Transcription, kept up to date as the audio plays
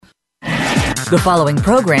The following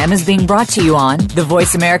program is being brought to you on the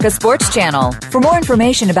Voice America Sports Channel. For more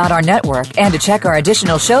information about our network and to check our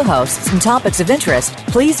additional show hosts and topics of interest,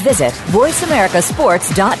 please visit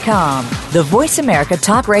voiceamericasports.com. The Voice America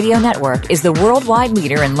Talk Radio Network is the worldwide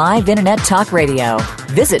leader in live Internet talk radio.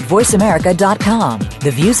 Visit voiceamerica.com.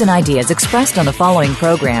 The views and ideas expressed on the following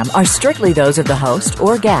program are strictly those of the host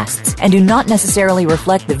or guests and do not necessarily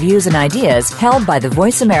reflect the views and ideas held by the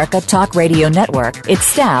Voice America Talk Radio Network, its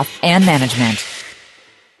staff, and management.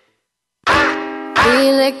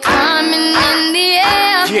 Feel it coming in the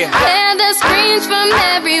air. Yeah. Hear the screams from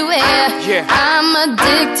everywhere. Yeah. I'm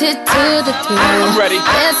addicted to the thrill. I'm ready.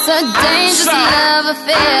 It's a dangerous love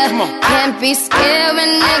affair. Come on. Can't be scared when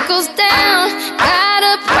it goes down. Got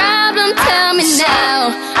a problem? Tell me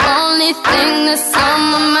now. Only thing that's on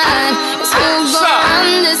my mind is who's gonna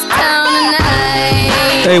run this town tonight.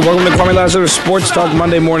 Hey, welcome to Kwamie Lassiter Sports Talk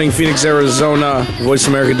Monday morning, Phoenix, Arizona,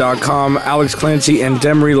 voiceamerica.com. Alex Clancy and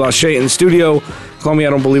Demery Lachey in studio. Kwamie,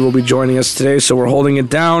 I don't believe will be joining us today, so we're holding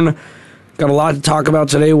it down. Got a lot to talk about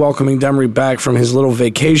today, welcoming Demery back from his little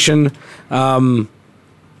vacation. We're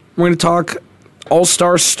going to talk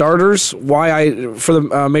all-star starters. For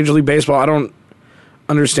the Major League Baseball, I don't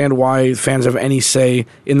understand why fans have any say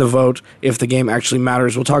in the vote if the game actually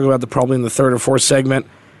matters. We'll talk about that probably in the third or fourth segment.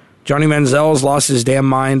 Johnny Manziel's lost his damn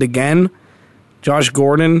mind again. Josh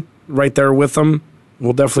Gordon right there with him.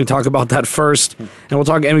 We'll definitely talk about that first. And we'll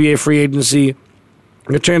talk NBA free agency.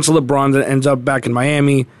 The chance of LeBron that ends up back in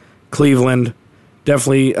Miami, Cleveland.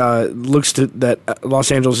 Definitely looks to that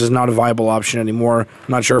Los Angeles is not a viable option anymore.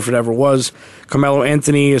 I'm not sure if it ever was. Carmelo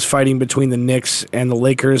Anthony is fighting between the Knicks and the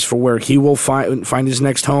Lakers for where he will find his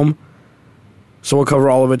next home. So we'll cover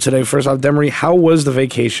all of it today. First off, Demery, how was the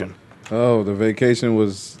vacation? Oh, the vacation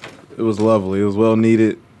was lovely. It was well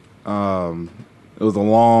needed. It was a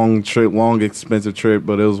long trip, expensive trip,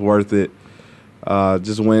 but it was worth it.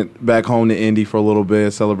 Just went back home to Indy for a little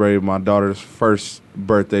bit, celebrated my daughter's first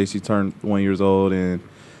birthday. She turned 1 year old, and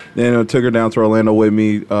then I took her down to Orlando with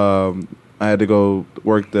me. I had to go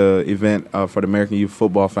work the event for the American Youth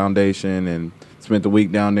Football Foundation and spent the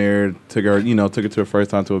week down there. Took her to her first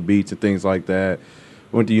time to a beach and things like that.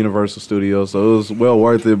 Went to Universal Studios, so it was well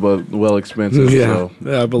worth it, but well expensive. Yeah,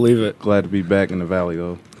 I believe it. Glad to be back in the Valley,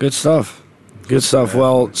 though. Good stuff. Good stuff.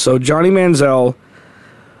 Well, so Johnny Manziel,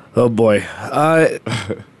 oh boy. I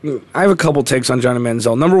have a couple takes on Johnny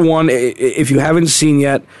Manziel. Number one, if you haven't seen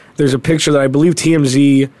yet, there's a picture that I believe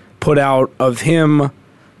TMZ put out of him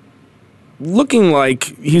looking like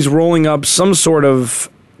he's rolling up some sort of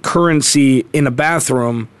currency in a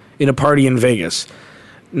bathroom in a party in Vegas.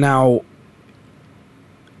 Now,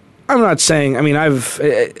 I'm not saying,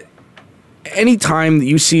 any time that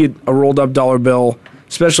you see a rolled up dollar bill,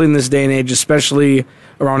 especially in this day and age, especially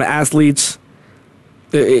around athletes,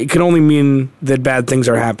 it can only mean that bad things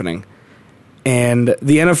are happening. And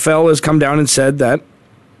the NFL has come down and said that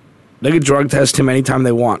they could drug test him anytime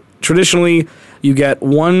they want. Traditionally, you get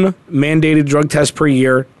one mandated drug test per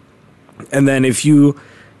year, and then if you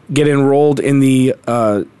get enrolled in the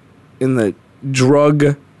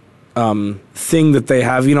drug thing that they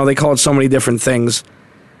have, they call it so many different things,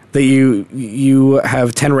 that you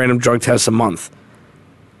have 10 random drug tests a month.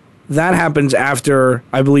 That happens after,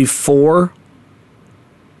 I believe, 4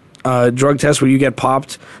 drug tests where you get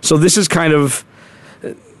popped. So this is kind of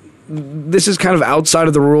outside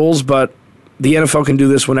of the rules, but the NFL can do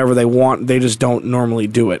this whenever they want. They just don't normally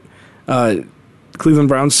do it. Cleveland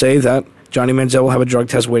Browns say that Johnny Manziel will have a drug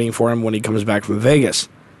test waiting for him when he comes back from Vegas.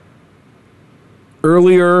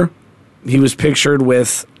 Earlier, he was pictured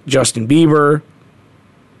with Justin Bieber,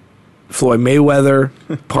 Floyd Mayweather,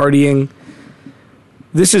 partying.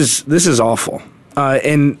 This is awful.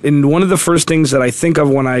 And one of the first things that I think of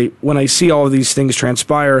when I see all of these things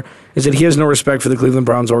transpire is that he has no respect for the Cleveland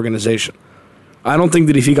Browns organization. I don't think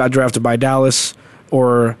that if he got drafted by Dallas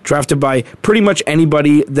or drafted by pretty much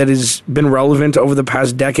anybody that has been relevant over the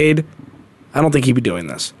past decade, I don't think he'd be doing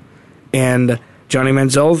this. And Johnny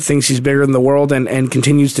Manziel thinks he's bigger than the world and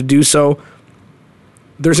continues to do so.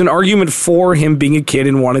 There's an argument for him being a kid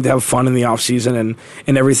and wanting to have fun in the offseason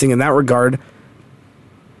and everything in that regard.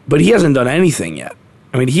 But he hasn't done anything yet.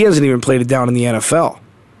 He hasn't even played it down in the NFL.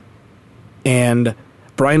 And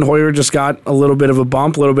Brian Hoyer just got a little bit of a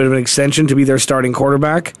bump, a little bit of an extension to be their starting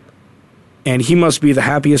quarterback. And he must be the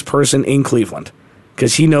happiest person in Cleveland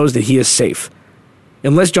because he knows that he is safe.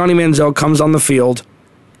 Unless Johnny Manziel comes on the field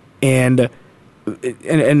and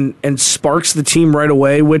sparks the team right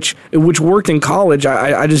away, which worked in college,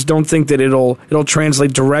 I just don't think that it'll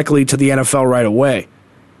translate directly to the NFL right away.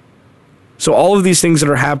 So all of these things that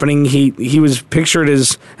are happening, he was pictured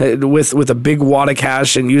as with a big wad of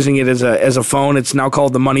cash and using it as a phone. It's now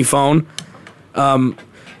called the money phone.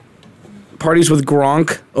 Parties with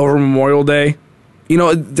Gronk over Memorial Day.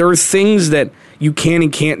 There are things that you can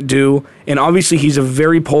and can't do, and obviously he's a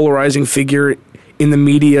very polarizing figure in the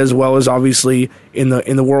media as well as obviously in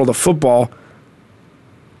the world of football.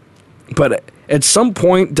 But at some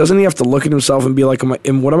point, doesn't he have to look at himself and be like, what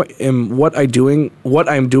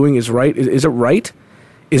I'm doing is right? Is it right?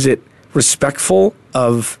 Is it respectful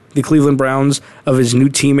of the Cleveland Browns, of his new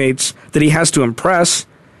teammates that he has to impress,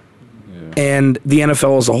 and the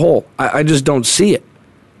NFL as a whole? I just don't see it.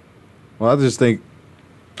 Well, I just think,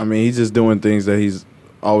 he's just doing things that he's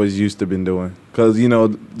always used to been doing. Because, Johnny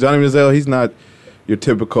Manziel, he's not your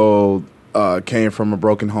typical came from a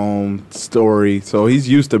broken home story. So he's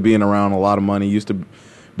used to being around a lot of money, used to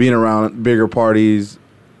being around bigger parties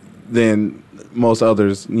than most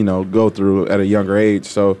others, go through at a younger age.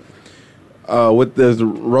 So with this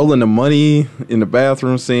rolling the money in the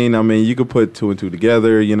bathroom scene, you could put two and two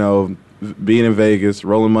together, being in Vegas,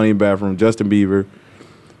 rolling money in the bathroom, Justin Bieber,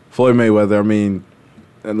 Floyd Mayweather.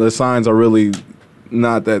 And the signs are really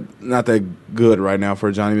not that good right now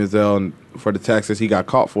for Johnny Manziel and for the taxes he got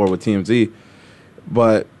caught for with TMZ.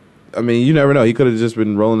 But, you never know. He could have just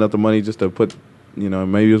been rolling up the money just to put,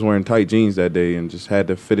 maybe he was wearing tight jeans that day and just had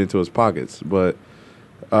to fit into his pockets. But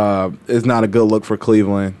it's not a good look for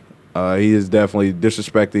Cleveland. He is definitely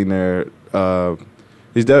disrespecting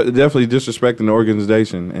he's definitely disrespecting the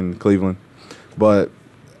organization in Cleveland. But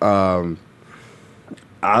I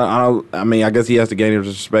guess he has to gain his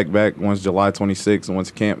respect back once July 26th and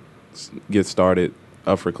once camp gets started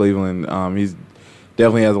up for Cleveland. He's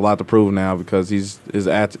definitely has a lot to prove now because his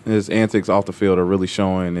antics off the field are really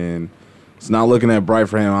showing, and it's not looking that bright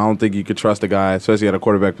for him. I don't think you could trust a guy, especially at a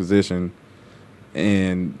quarterback position,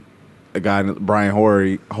 and a guy Brian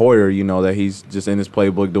Hoyer, that he's just in his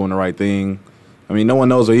playbook doing the right thing. No one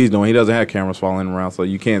knows what he's doing. He doesn't have cameras following him around, so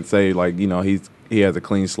you can't say he has a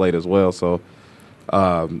clean slate as well. So.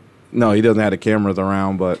 No, he doesn't have the cameras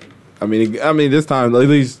around, but this time at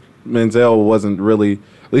least Manziel wasn't really.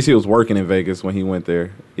 At least he was working in Vegas when he went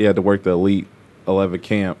there. He had to work the Elite 11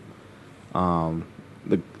 camp,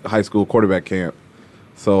 the high school quarterback camp.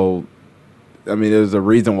 So, there's a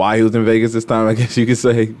reason why he was in Vegas this time, I guess you could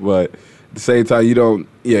say. But at the same time,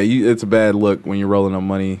 it's a bad look when you're rolling up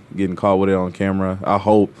money, getting caught with it on camera. I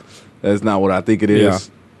hope that's not what I think it is.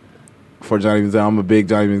 Yeah. For Johnny Manziel, I'm a big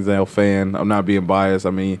Johnny Manziel fan. I'm not being biased.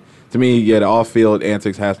 To me, the off-field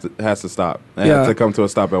antics has to stop. It has to come to a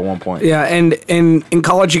stop at one point. Yeah, and in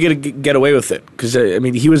college you get away with it because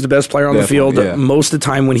he was the best player on the field most of the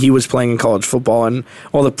time when he was playing in college football, and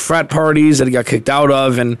all the frat parties that he got kicked out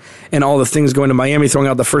of, and all the things going to Miami, throwing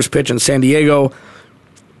out the first pitch in San Diego.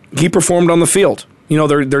 He performed on the field.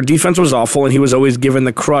 Their defense was awful, and he was always given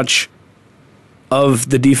the crutch of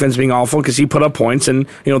the defense being awful because he put up points and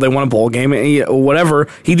they won a bowl game and whatever.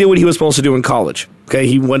 He did what he was supposed to do in college.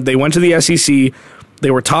 Okay, they went to the SEC.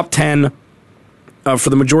 They were top 10 for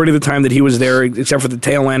the majority of the time that he was there, except for the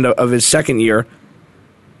tail end of his second year.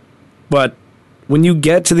 But when you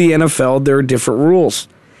get to the NFL, there are different rules.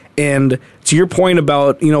 And to your point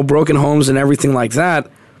about broken homes and everything like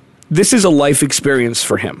that, this is a life experience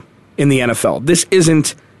for him in the NFL. This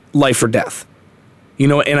isn't life or death.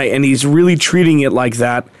 And he's really treating it like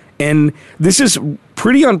that. And this is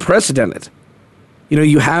pretty unprecedented.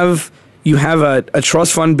 You have a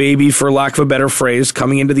trust fund baby, for lack of a better phrase,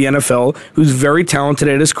 coming into the NFL who's very talented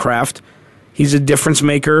at his craft. He's a difference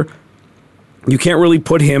maker. You can't really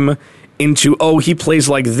put him into, he plays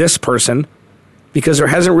like this person, because there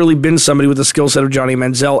hasn't really been somebody with the skill set of Johnny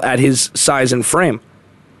Manziel at his size and frame.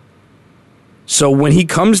 So when he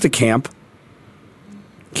comes to camp,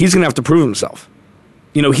 he's going to have to prove himself.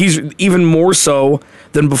 He's even more so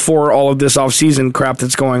than before all of this offseason crap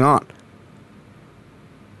that's going on.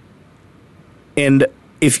 And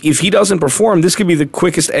if he doesn't perform, this could be the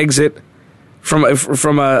quickest exit from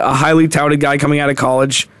a highly touted guy coming out of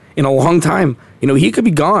college in a long time. He could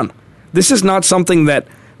be gone. This is not something that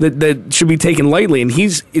should be taken lightly, and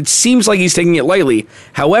it seems like he's taking it lightly.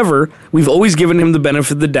 However, we've always given him the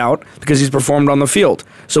benefit of the doubt because he's performed on the field.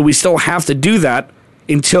 So we still have to do that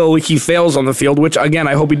until he fails on the field, which, again,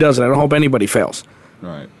 I hope he doesn't. I don't hope anybody fails.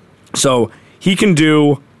 Right. So he can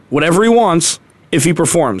do whatever he wants if he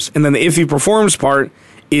performs. And then the if he performs part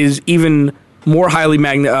is even more highly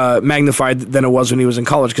magnified than it was when he was in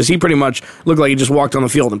college, because he pretty much looked like he just walked on the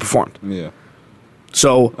field and performed. Yeah.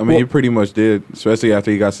 So he pretty much did, especially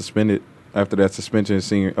after he got suspended, after that suspension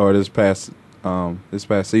this past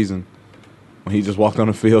season, when he just walked on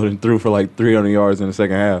the field and threw for like 300 yards in the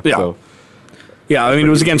second half. Yeah. So, Yeah, I mean, it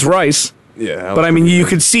was against Rice. Yeah. But, I mean, you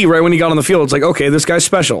could see right when he got on the field, it's like, okay, this guy's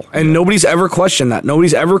special. And nobody's ever questioned that.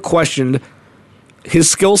 Nobody's ever questioned his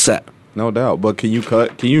skill set. No doubt. But can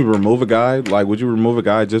you remove a guy? Like, would you remove a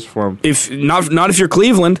guy just from... Not if you're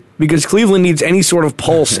Cleveland, because Cleveland needs any sort of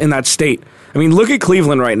pulse in that state. I mean, look at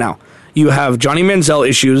Cleveland right now. You have Johnny Manziel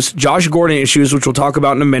issues, Josh Gordon issues, which we'll talk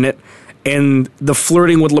about in a minute, and the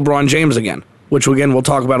flirting with LeBron James again, which, again, we'll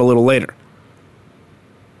talk about a little later.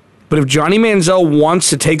 But if Johnny Manziel wants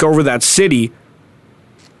to take over that city,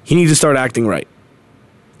 he needs to start acting right.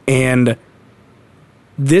 And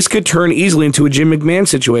this could turn easily into a Jim McMahon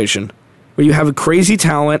situation, where you have a crazy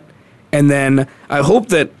talent, and then I hope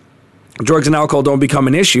that drugs and alcohol don't become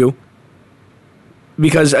an issue,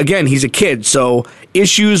 because, again, he's a kid, so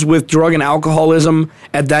issues with drug and alcoholism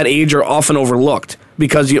at that age are often overlooked,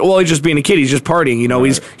 because, he's just being a kid, he's just partying,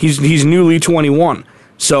 right. he's newly 21,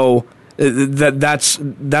 so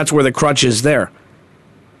that's where the crutch is there.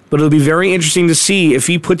 But it'll be very interesting to see if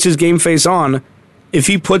he puts his game face on, if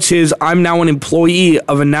he puts his I'm now an employee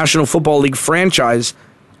of a National Football League franchise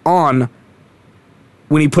on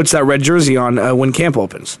when he puts that red jersey on when camp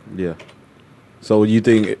opens. Yeah. So you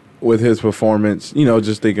think with his performance,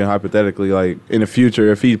 just thinking hypothetically, like in the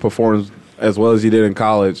future, if he performs as well as he did in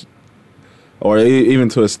college, or even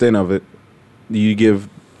to a extent of it,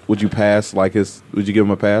 would you pass would you give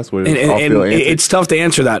him a pass? And it's tough to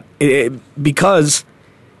answer that because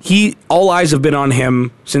all eyes have been on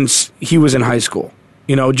him since he was in high school.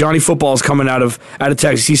 Johnny Football is coming out of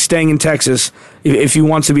Texas. He's staying in Texas. If he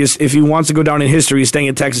wants to go down in history, he's staying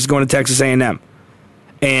in Texas, going to Texas A&M.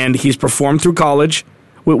 And he's performed through college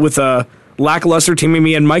with a lackluster team.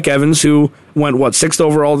 He had Mike Evans, who went 6th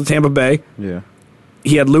overall to Tampa Bay. Yeah.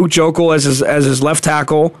 He had Luke Jokel as his left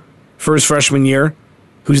tackle for his freshman year,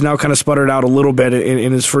 who's now kind of sputtered out a little bit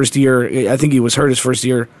in his first year. I think he was hurt his first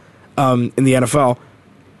year in the NFL.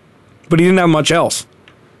 But he didn't have much else.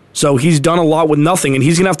 So he's done a lot with nothing, and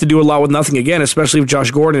he's going to have to do a lot with nothing again, especially if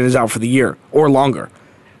Josh Gordon is out for the year or longer.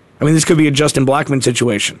 I mean, this could be a Justin Blackmon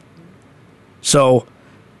situation. So,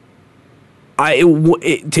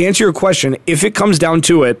 to answer your question, if it comes down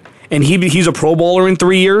to it, and he's a Pro Bowler in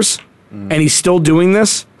 3 years, and he's still doing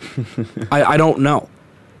this, I don't know.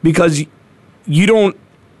 Because you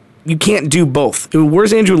can't do both.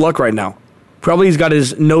 Where's Andrew Luck right now? Probably he's got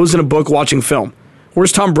his nose in a book watching film.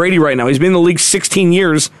 Where's Tom Brady right now? He's been in the league 16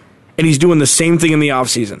 years, and he's doing the same thing in the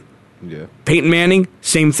offseason. Yeah. Peyton Manning,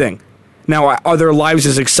 same thing. Now, are their lives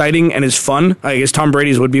as exciting and as fun? I guess Tom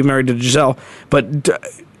Brady's would be married to Giselle, but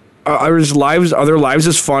are their lives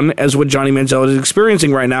as fun as what Johnny Manziel is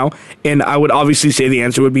experiencing right now? And I would obviously say the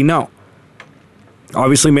answer would be no.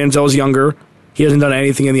 Obviously, Manziel's younger. He hasn't done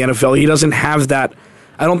anything in the NFL. He doesn't have that.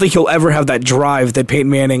 I don't think he'll ever have that drive that Peyton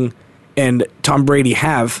Manning and Tom Brady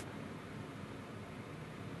have.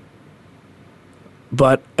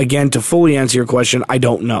 But, again, to fully answer your question, I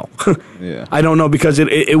don't know. Yeah. I don't know because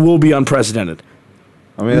it will be unprecedented.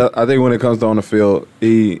 I mean, I think when it comes to on the field,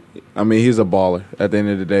 he's a baller at the end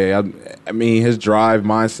of the day. I mean, his drive,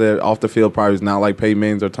 mindset off the field probably is not like Peyton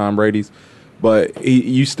Manning's or Tom Brady's, but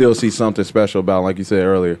you still see something special about him, like you said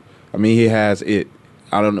earlier. I mean, he has it.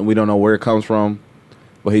 We don't know where it comes from,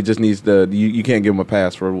 but he just needs you can't give him a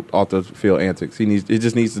pass for off the field antics. He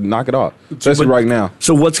just needs to knock it off, especially right now.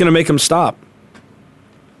 So what's going to make him stop?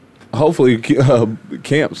 Hopefully,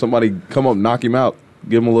 camp, somebody come up, knock him out,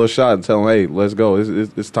 give him a little shot, and tell him, "Hey, let's go.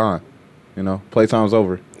 It's time. Playtime's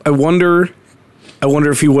over." I wonder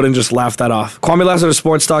if he wouldn't just laugh that off. Kwamie Lassiter,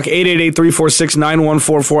 Sports Talk,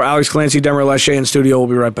 888-346-9144. Alex Clancy, Demer Lachey in studio. We'll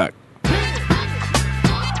be right back.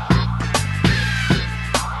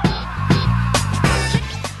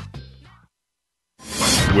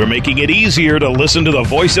 We're making it easier to listen to the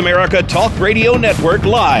Voice America Talk Radio Network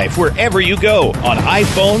live wherever you go on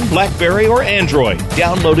iPhone, BlackBerry, or Android.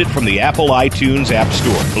 Download it from the Apple iTunes App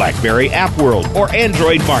Store, BlackBerry App World, or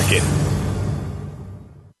Android Market.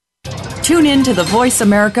 Tune in to the Voice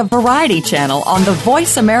America Variety channel on the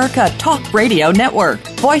Voice America Talk Radio Network.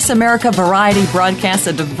 Voice America Variety broadcasts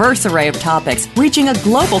a diverse array of topics, reaching a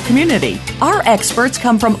global community. Our experts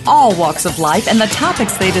come from all walks of life, and the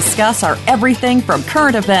topics they discuss are everything from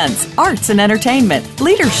current events, arts and entertainment,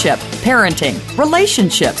 leadership, parenting,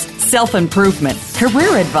 relationships, self-improvement,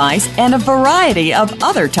 career advice, and a variety of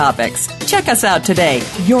other topics. Check us out today.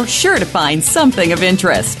 You're sure to find something of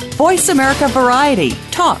interest. Voice America Variety.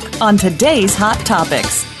 Talk on today's hot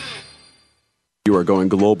topics. You are going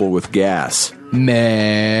global with gas.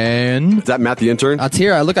 Man. Is that Matt the intern? That's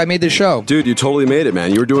here. Look, I made this show. Dude, you totally made it,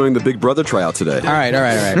 man. You were doing the Big Brother tryout today. All right.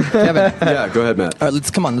 Kevin. Yeah, go ahead, Matt. All right, let's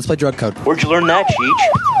play drug code. Where'd you learn that,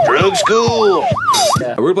 Cheech? Drug school.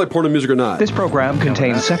 Are we going to play porn and music or not? This program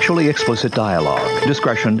contains sexually explicit dialogue.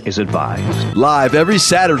 Discretion is advised. Live every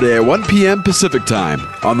Saturday at 1 p.m. Pacific Time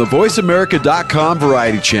on the VoiceAmerica.com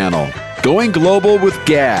Variety Channel. Going global with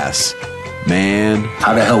gas. Man.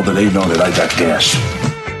 How the hell do they know that I got gas?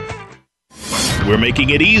 We're making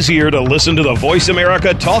it easier to listen to the Voice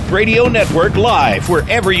America Talk Radio Network live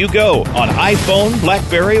wherever you go on iPhone,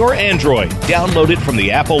 BlackBerry, or Android. Download it from the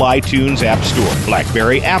Apple iTunes App Store,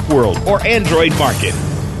 BlackBerry App World, or Android Market.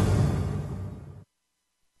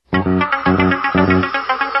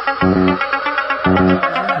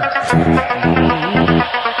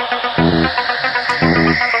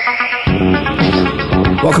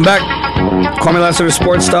 Welcome back. Kwamie Lassiter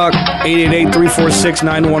Sports Talk,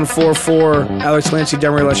 888-346-9144. Alex Clancy,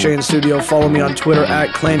 Demery Lachey in studio. Follow me on Twitter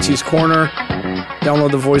at Clancy's Corner.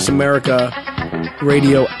 Download the Voice America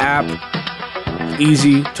radio app.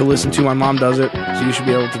 Easy to listen to. My mom does it, so you should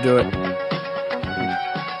be able to do it.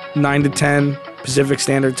 9 to 10 Pacific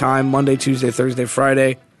Standard Time, Monday, Tuesday, Thursday,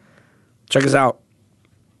 Friday. Check us out.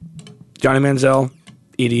 Johnny Manziel,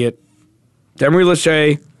 idiot. Demery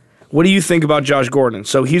Lachey, what do you think about Josh Gordon?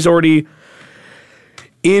 So he's already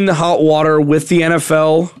in hot water with the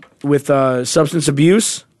NFL with substance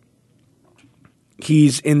abuse.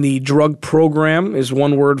 He's in the drug program, is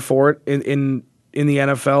one word for it, in the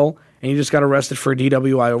NFL, and he just got arrested for a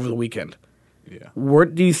DWI over the weekend. Yeah.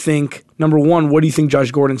 What do you think? Number one, what do you think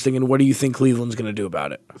Josh Gordon's thinking? What do you think Cleveland's going to do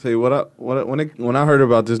about it? See, when I heard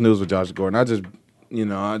about this news with Josh Gordon, I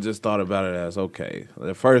just thought about it as, okay,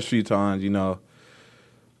 the first few times,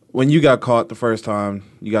 when you got caught the first time,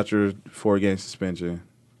 you got your 4-game suspension,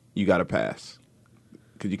 you got to pass.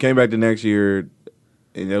 Because you came back the next year,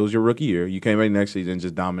 and that was your rookie year. You came back next season and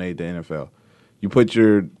just dominated the NFL. You put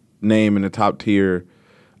your name in the top tier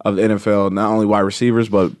of the NFL, not only wide receivers,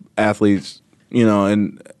 but athletes,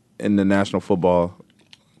 in the National Football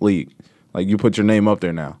League. Like, you put your name up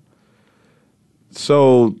there now.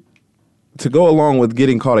 So to go along with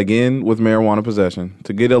getting caught again with marijuana possession,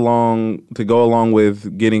 to go along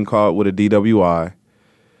with getting caught with a DWI,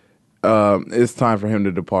 it's time for him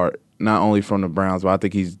to depart. Not only from the Browns, but I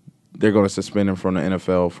think they're going to suspend him from the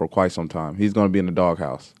NFL for quite some time. He's going to be in the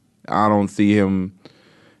doghouse. I don't see him.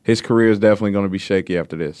 His career is definitely going to be shaky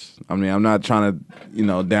after this. I mean, I'm not trying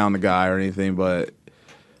to, down the guy or anything, but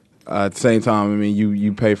at the same time, I mean,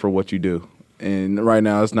 you pay for what you do. And right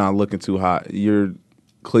now, it's not looking too hot.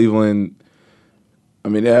 Cleveland, I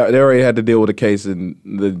mean, they already had to deal with a case in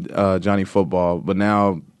the Johnny Football, but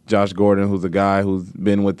now Josh Gordon, who's a guy who's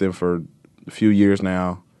been with them for a few years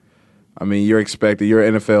now, I mean, you're an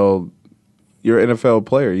NFL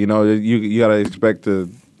player. You got to expect to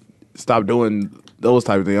stop doing those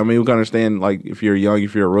type of things. I mean, you can understand, like, if you're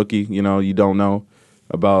a rookie, you don't know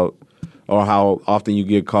about or how often you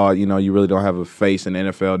get caught. You really don't have a face in the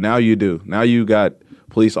NFL. Now you do. Now you got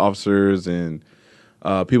police officers and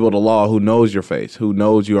people of the law who knows your face, who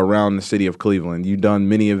knows you around the city of Cleveland. You've done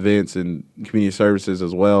many events and community services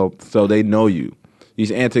as well, so they know you.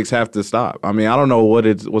 These antics have to stop. I mean, I don't know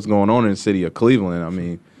what's going on in the city of Cleveland. I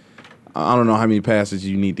mean, I don't know how many passes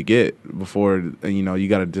you need to get before you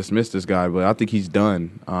got to dismiss this guy, but I think he's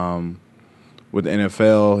done with the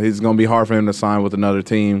NFL. It's going to be hard for him to sign with another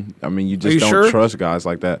team. I mean, you just don't trust guys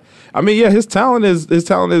like that. I mean, yeah, his talent is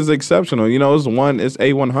exceptional. It's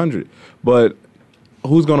A100, but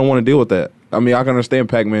who's going to want to deal with that? I mean, I can understand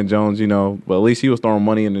Pac-Man Jones, but at least he was throwing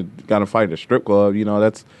money and got a fight at a strip club.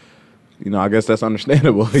 That's, I guess that's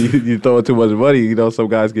understandable. you throw too much money, some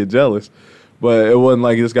guys get jealous. But it wasn't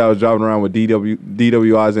like this guy was driving around with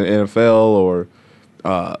DWIs in the NFL or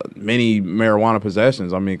many marijuana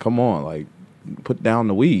possessions. I mean, come on, like, put down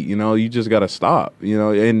the weed. You just got to stop.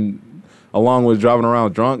 And along with driving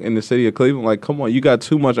around drunk in the city of Cleveland, like, come on, you got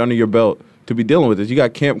too much under your belt to be dealing with this. You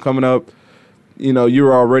got camp coming up. You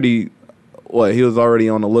were already he was already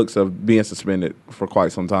on the looks of being suspended for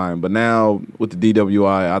quite some time. But now with the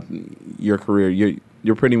DWI, your career,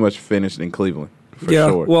 you're pretty much finished in Cleveland. For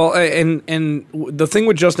sure. Well, and the thing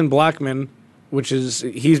with Justin Blackman, which is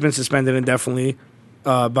he's been suspended indefinitely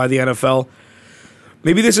by the NFL,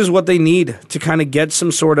 maybe this is what they need to kind of get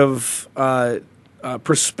some sort of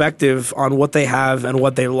perspective on what they have and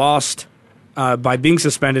what they lost by being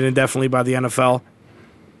suspended indefinitely by the NFL.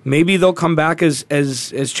 Maybe they'll come back as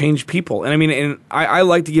changed people. And I mean, I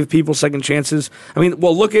like to give people second chances. I mean,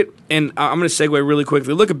 well, look at, and I'm going to segue really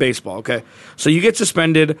quickly. Look at baseball, okay? So you get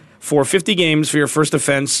suspended for 50 games for your first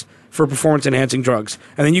offense for performance-enhancing drugs,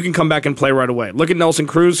 and then you can come back and play right away. Look at Nelson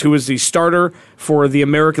Cruz, who was the starter for the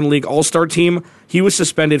American League All-Star team. He was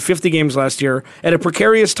suspended 50 games last year at a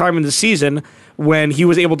precarious time in the season when he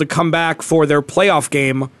was able to come back for their playoff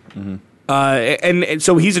game. Mm-hmm. And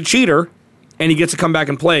so he's a cheater, and he gets to come back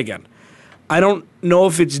and play again. I don't know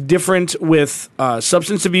if it's different with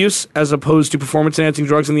substance abuse as opposed to performance-enhancing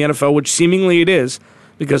drugs in the NFL, which seemingly it is.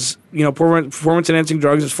 Because, performance-enhancing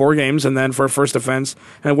drugs is 4 games, and then for a first offense,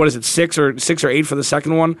 and what is it, 6 or 8 for the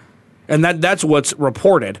second one? And that's what's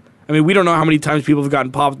reported. I mean, we don't know how many times people have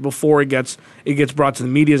gotten popped before it gets brought to the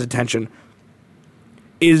media's attention.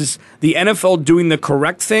 Is the NFL doing the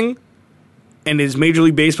correct thing, and is Major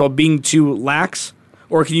League Baseball being too lax,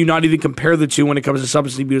 or can you not even compare the two when it comes to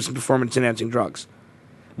substance abuse and performance-enhancing drugs?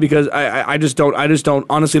 Because I just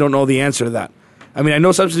honestly don't know the answer to that. I mean, I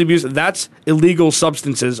know substance abuse, that's illegal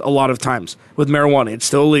substances a lot of times. With marijuana, it's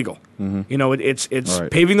still illegal. Mm-hmm. It's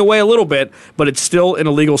right. Paving the way a little bit, but it's still an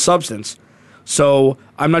illegal substance. So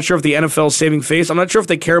I'm not sure if the NFL is saving face. I'm not sure if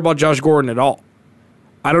they care about Josh Gordon at all.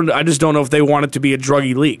 I just don't know if they want it to be a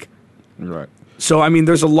druggy league. Right. So, I mean,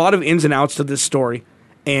 there's a lot of ins and outs to this story.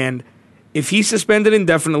 And if he's suspended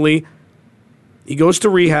indefinitely, he goes to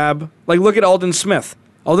rehab. Like, look at Aldon Smith.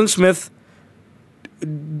 Aldon Smith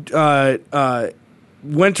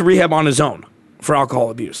went to rehab on his own for alcohol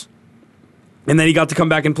abuse. And then he got to come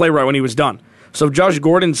back and play right when he was done. So if Josh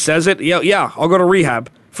Gordon says it, yeah, I'll go to rehab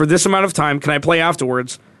for this amount of time. Can I play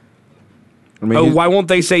afterwards? I mean, why won't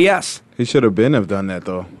they say yes? He should have done that,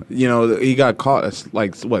 though. He got caught,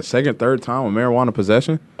 second, third time with marijuana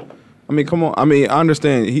possession? I mean, come on. I mean, I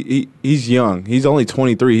understand he's young. He's only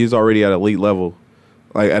 23. He's already at elite level,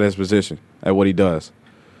 at his position, at what he does.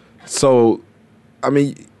 So, I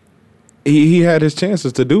mean, he had his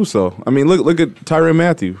chances to do so. I mean, look at Tyrann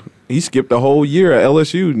Mathieu. He skipped the whole year at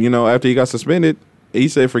LSU. After he got suspended, he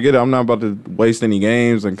said, forget it, I'm not about to waste any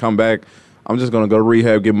games and come back. I'm just going to go to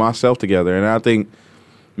rehab, get myself together. And I think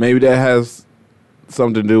maybe that has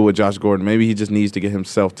something to do with Josh Gordon. Maybe he just needs to get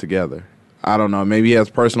himself together. I don't know. Maybe he has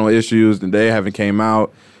personal issues and they haven't came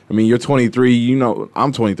out. I mean, you're 23.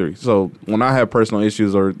 I'm 23. So when I have personal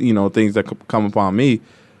issues or, things that come upon me,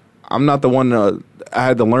 I'm not the one I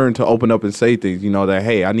had to learn to open up and say things, that,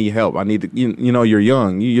 hey, I need help. I need to, you're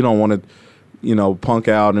young. You don't want to, punk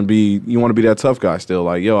out and you want to be that tough guy still.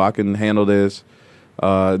 Like, yo, I can handle this.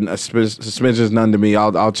 Suspension's none to me.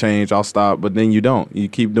 I'll change. I'll stop. But then you don't. You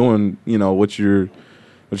keep doing, what you're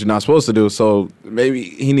not supposed to do. So maybe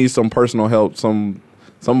he needs some personal help,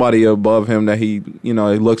 somebody above him that he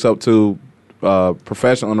looks up to on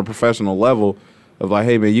a professional level. Of like,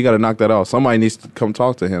 hey man, you got to knock that off. Somebody needs to come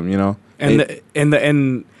talk to him,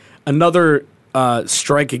 And another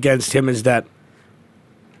strike against him is that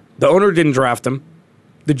the owner didn't draft him,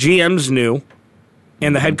 the GMs knew,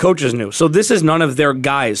 and the head coaches knew. So this is none of their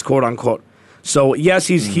guys, quote unquote. So yes,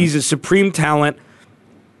 he's a supreme talent,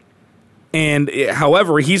 and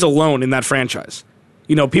however, he's alone in that franchise.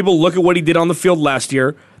 People look at what he did on the field last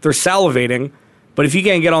year; they're salivating, but if he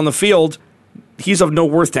can't get on the field, he's of no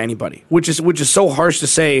worth to anybody, which is so harsh to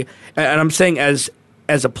say, and I'm saying as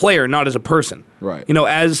a player, not as a person. Right.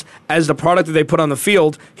 As the product that they put on the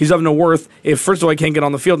field, he's of no worth if, first of all, he can't get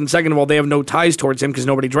on the field, and second of all, they have no ties towards him because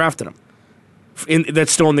nobody drafted him.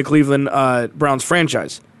 That's still in the Cleveland Browns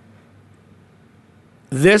franchise.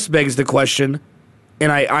 This begs the question,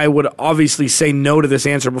 and I would obviously say no to this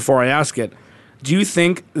answer before I ask it. Do you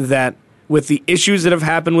think that with the issues that have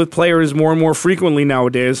happened with players more and more frequently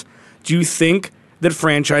nowadays, do you think that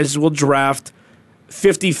franchises will draft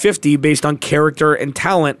 50-50 based on character and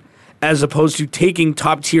talent as opposed to taking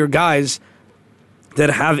top-tier guys that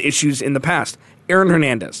have issues in the past? Aaron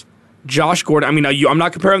Hernandez, Josh Gordon. I mean, I'm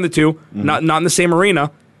not comparing the two, not in the same arena,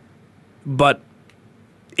 but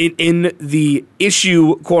in the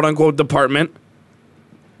issue, quote-unquote, department,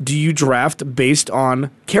 do you draft based on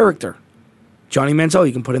character? Johnny Manziel,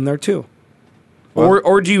 you can put in there too.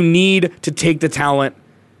 Or do you need to take the talent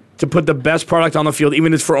to put the best product on the field,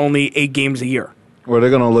 even if it's for only 8 games a year? Well,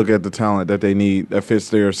 they're going to look at the talent that they need that fits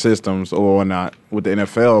their systems or whatnot with the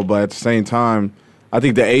NFL. But at the same time, I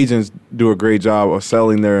think the agents do a great job of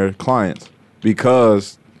selling their clients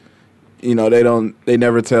because, they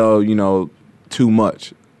never tell, too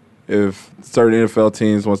much. If certain NFL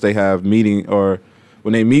teams, once they have meeting or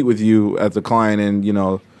when they meet with you as a client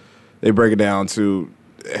and, they break it down to,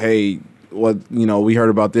 hey, we heard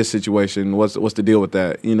about this situation. What's the deal with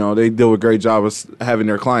that? They do a great job of having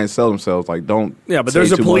their clients sell themselves. Like, don't. Yeah, but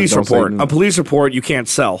there's a police report. A police report you can't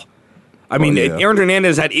sell. I mean, Aaron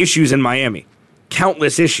Hernandez had issues in Miami,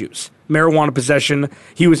 countless issues. Marijuana possession.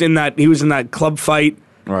 He was in that club fight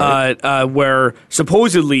Right. Where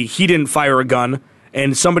supposedly he didn't fire a gun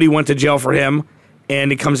and somebody went to jail for him,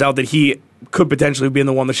 and it comes out that he could potentially be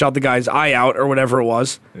the one that shot the guy's eye out or whatever it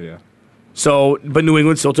was. Yeah. So, but New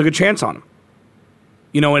England still took a chance on him.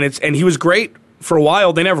 And he was great for a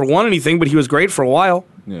while. They never won anything, but he was great for a while.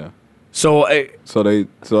 Yeah. So at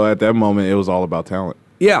that moment it was all about talent.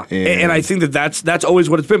 Yeah, and I think that's always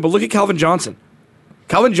what it's been. But look at Calvin Johnson.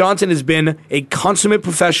 Calvin Johnson has been a consummate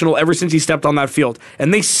professional ever since he stepped on that field,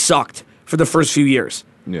 and they sucked for the first few years.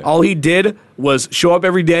 Yeah. All he did was show up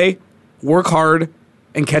every day, work hard,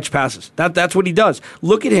 and catch passes. That's what he does.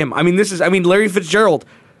 Look at him. Larry Fitzgerald.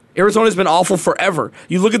 Arizona's been awful forever.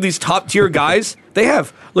 You look at these top tier guys. They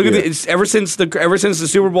have ever since the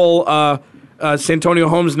Super Bowl Santonio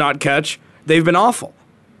Holmes not catch. They've been awful.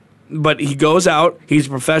 But he goes out. He's a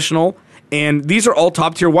professional, and these are all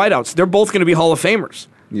top tier wideouts. They're both going to be Hall of Famers.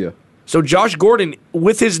 Yeah. So Josh Gordon,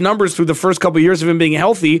 with his numbers through the first couple of years of him being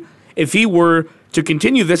healthy, if he were to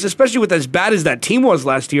continue this, especially with as bad as that team was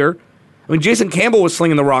last year, I mean, Jason Campbell was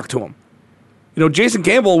slinging the rock to him. Jason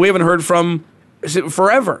Campbell, we haven't heard from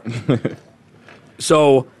forever.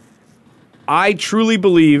 So I truly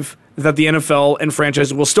believe that the NFL and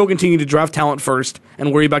franchises will still continue to draft talent first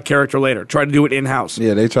and worry about character later. Try to do it in-house.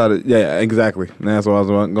 Yeah, they try to. Yeah, exactly. And that's what I was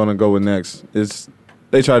going to go with next.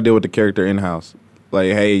 They try to deal with the character in-house.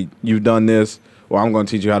 Like, hey, you've done this. Well, I'm going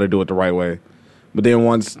to teach you how to do it the right way. But then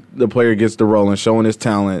once the player gets the role and showing his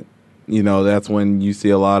talent, that's when you see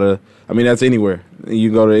a lot of. I mean, that's anywhere. You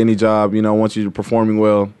can go to any job. Once you're performing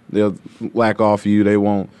well, they'll lack off you. They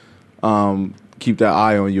won't keep that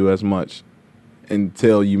eye on you as much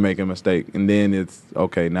until you make a mistake, and then it's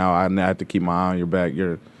okay. Now I have to keep my eye on your back.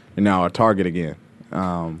 You're now a target again.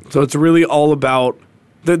 So it's really all about.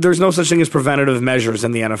 There's no such thing as preventative measures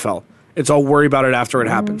in the NFL. It's all worry about it after it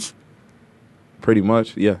happens. Pretty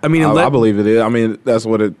much, yeah. I mean, I believe it is. I mean, that's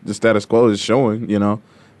what the status quo is showing.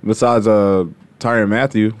 Besides Tyrann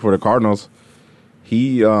Mathieu for the Cardinals,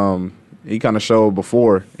 he kind of showed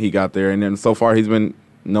before he got there, and then so far he's been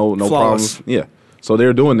no flawless. problems. Yeah. So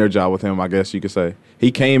they're doing their job with him, I guess you could say.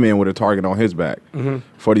 He came in with a target on his back. Mm-hmm.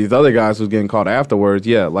 For these other guys who's getting caught afterwards,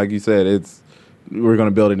 yeah, like you said, we're going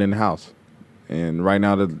to build it in-house. And right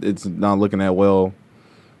now it's not looking that well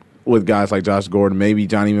with guys like Josh Gordon, maybe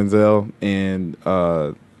Johnny Manziel, and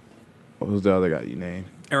who's the other guy you named?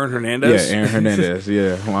 Aaron Hernandez? Yeah, Aaron Hernandez.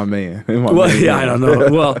 Yeah, my man. I don't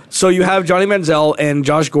know. Well, so you have Johnny Manziel and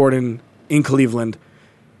Josh Gordon in Cleveland.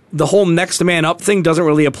 The whole next man up thing doesn't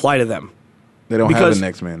really apply to them. They don't have the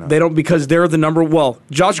next man up. They don't, because they're the number. Well,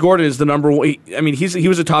 Josh Gordon is the number one. He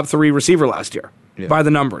was a top 3 receiver last year by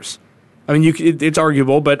the numbers. I mean, it's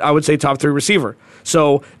arguable, but I would say top 3 receiver.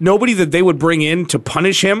 So nobody that they would bring in to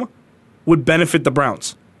punish him would benefit the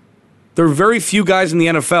Browns. There are very few guys in the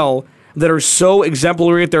NFL that are so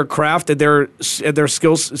exemplary at their craft, at their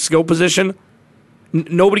skill position.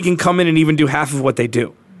 Nobody can come in and even do half of what they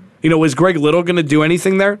do. Is Greg Little going to do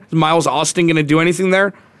anything there? Is Miles Austin going to do anything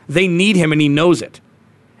there? They need him, and he knows it.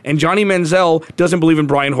 And Johnny Manziel doesn't believe in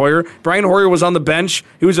Brian Hoyer. Brian Hoyer was on the bench.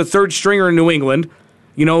 He was a third stringer in New England.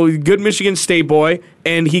 Good Michigan State boy.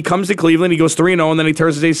 And he comes to Cleveland. He goes 3-0, and then he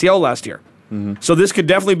tears his ACL last year. Mm-hmm. So this could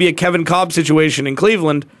definitely be a Kevin Kolb situation in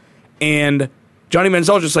Cleveland. And Johnny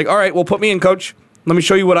Manziel's just like, all right, well, put me in, coach. Let me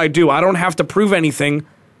show you what I do. I don't have to prove anything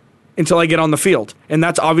until I get on the field. And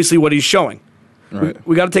that's obviously what he's showing. Right.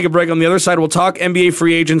 We got to take a break. On the other side, we'll talk NBA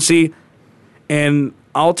free agency, and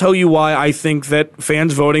I'll tell you why I think that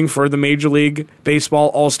fans voting for the Major League Baseball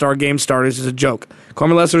All-Star Game starters is a joke.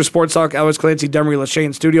 Kwamie Lassiter, Sports Talk, Alex Clancy, Demery Lachey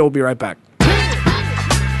in studio. We'll be right back.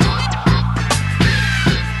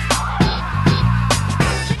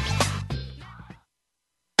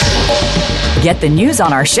 Get the news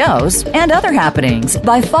on our shows and other happenings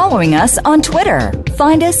by following us on Twitter.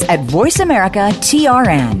 Find us at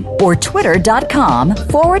VoiceAmericaTRN or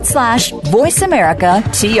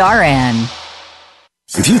twitter.com/VoiceAmericaTRN.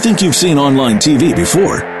 If you think you've seen online TV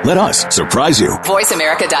before, let us surprise you.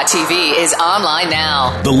 VoiceAmerica.tv is online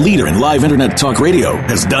now. The leader in live internet talk radio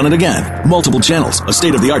has done it again. Multiple channels, a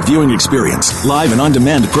state-of-the-art viewing experience, live and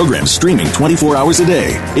on-demand programs streaming 24 hours a day.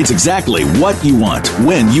 It's exactly what you want,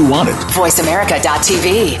 when you want it.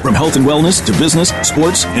 VoiceAmerica.tv. From health and wellness to business,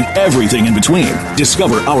 sports, and everything in between.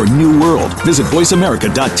 Discover our new world. Visit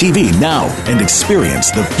VoiceAmerica.tv now and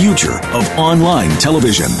experience the future of online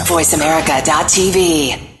television. VoiceAmerica.tv.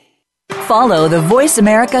 follow the Voice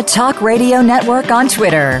America Talk Radio Network on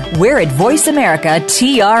Twitter. We're at Voice America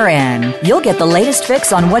TRN. You'll get the latest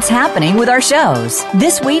fix on what's happening with our shows,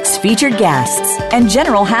 this week's featured guests, and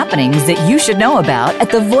general happenings that you should know about at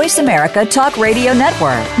the Voice America Talk Radio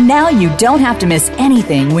Network. Now you don't have to miss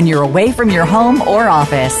anything when you're away from your home or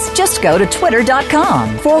office. Just go to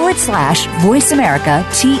twitter.com/Voice America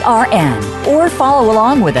TRN or follow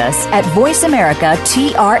along with us at Voice America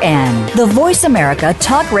TRN, the Voice America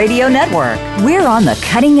Talk Radio Network. We're on the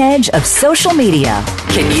cutting edge of social media.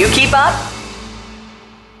 Can you keep up?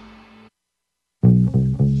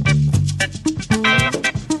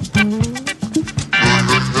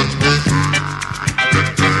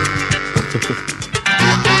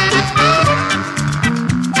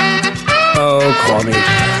 Oh, Kwamie.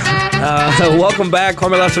 Welcome back.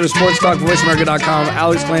 Kwamie Lassiter, Sports Talk, VoiceAmerica.com.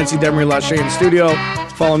 Alex Clancy, Demery Lachey in the studio.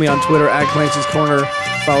 Follow me on Twitter at Clancy's Corner.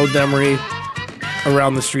 Follow Demery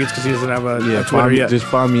around the streets because he doesn't have a Twitter yet. Just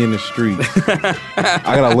find me in the street.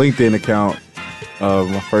 I got a LinkedIn account of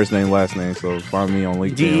my first name, last name, so find me on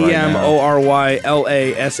LinkedIn DEMORYLASHAY.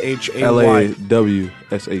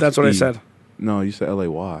 LAWSHE. That's what I said. No, you said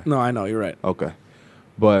LAY. No, I know. You're right. Okay.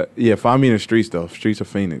 But, yeah, find me in the streets, though. Streets of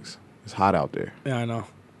Phoenix. It's hot out there. Yeah, I know.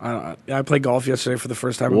 I played golf yesterday for the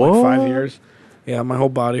first time in like 5 years. Yeah, my whole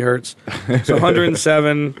body hurts. So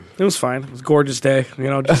 107. It was fine. It was a gorgeous day.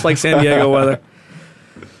 Just like San Diego weather.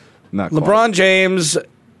 Not LeBron quite. James,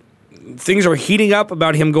 things are heating up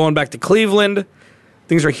about him going back to Cleveland.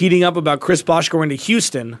 Things are heating up about Chris Bosh going to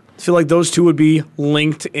Houston. I feel like those two would be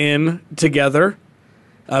linked in together.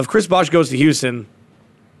 If Chris Bosh goes to Houston,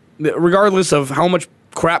 regardless of how much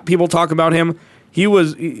crap people talk about him, he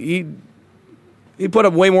put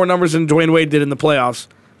up way more numbers than Dwayne Wade did in the playoffs.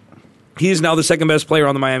 He is now the second best player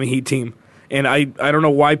on the Miami Heat team. And I don't know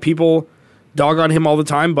why people dog on him all the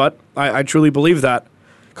time, but I truly believe that.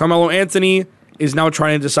 Carmelo Anthony is now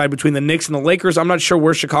trying to decide between the Knicks and the Lakers. I'm not sure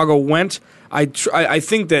where Chicago went. I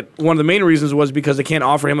think that one of the main reasons was because they can't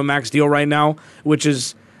offer him a max deal right now, which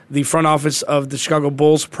is the front office of the Chicago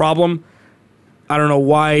Bulls' problem. I don't know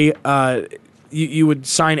why you would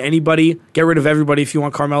sign anybody, get rid of everybody if you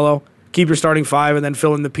want Carmelo, keep your starting five, and then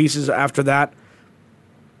fill in the pieces after that.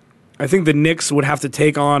 I think the Knicks would have to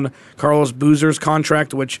take on Carlos Boozer's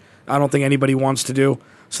contract, which I don't think anybody wants to do.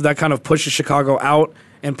 So that kind of pushes Chicago out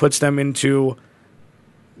and puts them into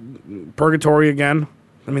purgatory again.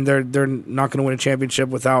 I mean, they're not going to win a championship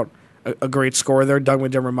without a great scorer there. Doug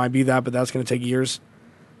McDermott might be that, but that's going to take years.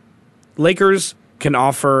 Lakers can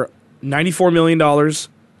offer $94 million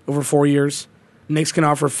over 4 years. Knicks can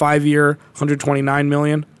offer 5-year, $129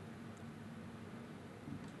 million.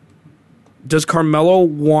 Does Carmelo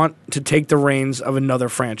want to take the reins of another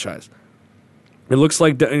franchise? It looks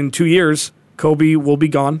like in 2 years, Kobe will be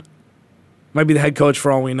gone. Might be the head coach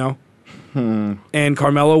for all we know. And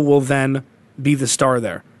Carmelo will then be the star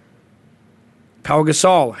there. Pau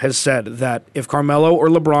Gasol has said that if Carmelo or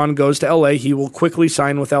LeBron goes to L.A., he will quickly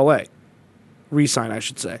sign with L.A. Re-sign, I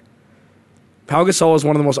should say. Pau Gasol is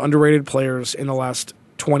one of the most underrated players in the last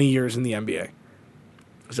 20 years in the NBA.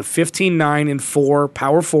 He's a 15-9-4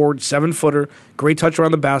 power forward, 7-footer, great touch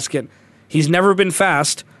around the basket. He's never been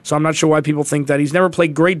fast, so I'm not sure why people think that. He's never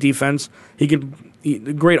played great defense.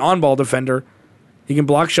 Great on-ball defender. He can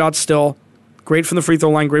block shots still. Great from the free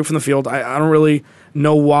throw line, great from the field. I don't really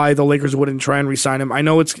know why the Lakers wouldn't try and re-sign him. I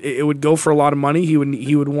know it would go for a lot of money. He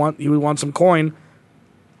would want some coin,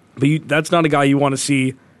 but that's not a guy you want to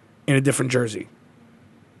see in a different jersey.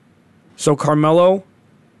 So Carmelo.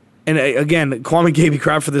 And again, Kwamie gave me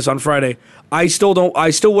crap for this on Friday. I still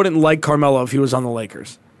wouldn't like Carmelo if he was on the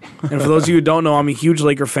Lakers. And for those of you who don't know, I'm a huge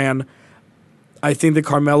Laker fan. I think that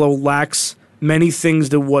Carmelo lacks many things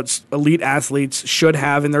that what elite athletes should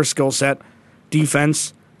have in their skill set: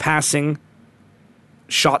 defense, passing,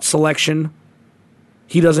 shot selection.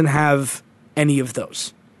 He doesn't have any of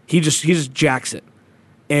those. He just jacks it.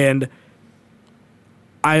 And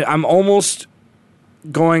I'm almost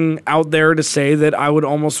going out there to say that I would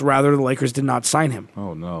almost rather the Lakers did not sign him.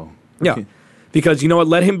 Oh, no. Yeah. Because, you know what?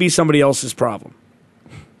 Let him be somebody else's problem.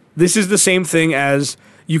 This is the same thing as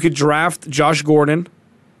you could draft Josh Gordon,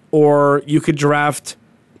 or you could draft,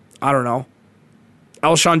 I don't know,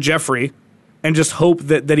 Alshon Jeffrey, and just hope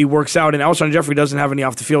that he works out, and Alshon Jeffrey doesn't have any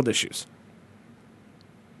off-the-field issues.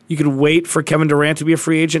 You could wait for Kevin Durant to be a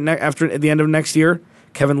free agent at the end of next year,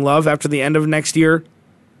 Kevin Love after the end of next year.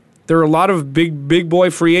 There are a lot of big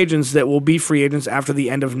boy free agents that will be free agents after the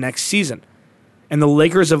end of next season. And the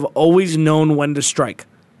Lakers have always known when to strike.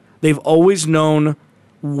 They've always known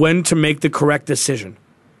when to make the correct decision.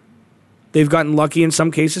 They've gotten lucky in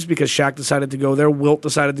some cases because Shaq decided to go there. Wilt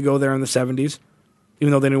decided to go there in the 70s.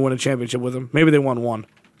 even though they didn't win a championship with him. Maybe they won one.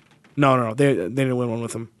 No, they didn't win one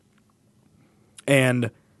with him.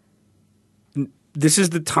 And this is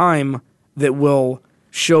the time that will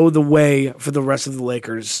show the way for the rest of the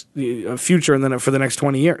Lakers' future and then for the next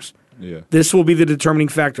 20 years. Yeah. This will be the determining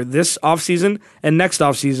factor. This offseason and next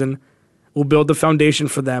offseason will build the foundation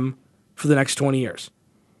for them for the next 20 years.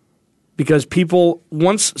 Because people,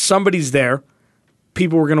 once somebody's there,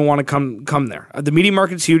 people are going to want to come there. The media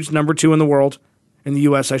market's huge, number 2 in the world, in the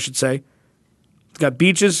U.S., I should say. It's got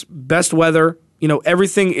beaches, best weather.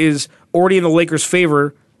 Everything is already in the Lakers'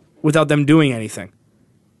 favor without them doing anything.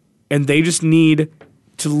 And they just need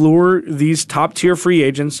to lure these top-tier free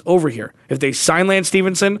agents over here. If they sign Lance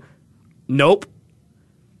Stevenson, nope.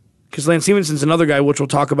 Because Lance Stevenson's another guy, which we'll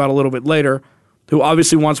talk about a little bit later, who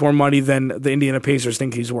obviously wants more money than the Indiana Pacers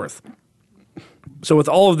think he's worth. So with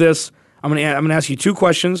all of this, I'm going to ask you 2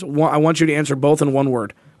 questions. I want you to answer both in one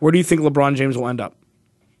word. Where do you think LeBron James will end up?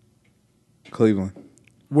 Cleveland.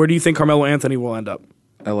 Where do you think Carmelo Anthony will end up?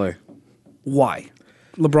 L.A. Why?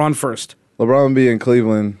 LeBron first. LeBron will be in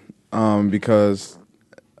Cleveland because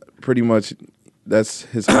pretty much that's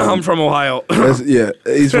his home. I'm from Ohio.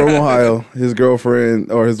 He's from Ohio. His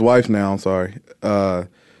girlfriend, or his wife now, I'm sorry.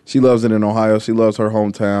 She loves it in Ohio. She loves her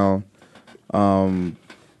hometown.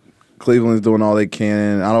 Cleveland's doing all they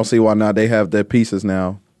can. I don't see why not. They have their pieces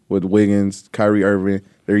now with Wiggins, Kyrie Irving.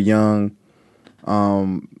 They're young.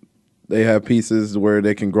 They have pieces where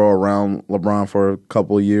they can grow around LeBron for a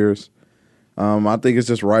couple of years. I think it's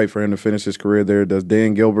just right for him to finish his career there. Does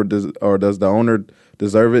Dan Gilbert does the owner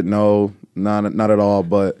deserve it? No, not at all.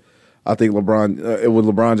 But I think would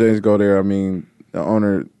LeBron James go there, I mean, the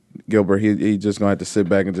owner Gilbert, he just gonna have to sit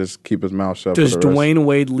back and just keep his mouth shut. Does Dwayne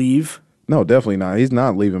Wade leave? No, definitely not. He's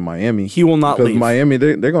not leaving Miami. He will not leave. Miami,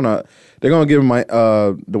 they're gonna give him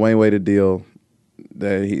Dwayne Wade a deal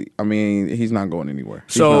that he's not going anywhere.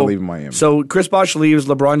 He's not leaving Miami. So Chris Bosh leaves,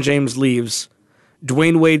 LeBron James leaves,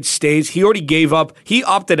 Dwayne Wade stays. He already gave up. He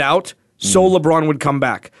opted out so LeBron would come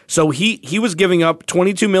back. So he was giving up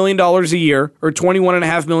 $22 million a year or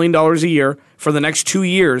 $21.5 million a year for the next 2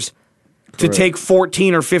 years to take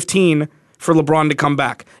 14 or 15 for LeBron to come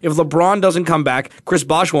back. If LeBron doesn't come back, Chris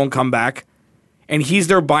Bosh won't come back, and he's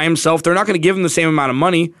there by himself. They're not going to give him the same amount of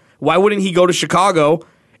money. Why wouldn't he go to Chicago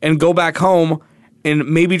and go back home and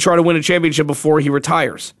maybe try to win a championship before he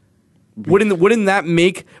retires? Wouldn't that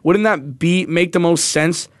make the most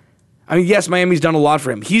sense? I mean, yes, Miami's done a lot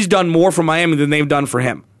for him. He's done more for Miami than they've done for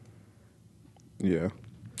him. Yeah.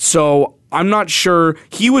 So I'm not sure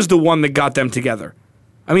he was the one that got them together.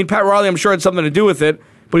 I mean, Pat Riley, I'm sure, had something to do with it,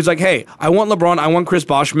 but he's like, hey, I want LeBron, I want Chris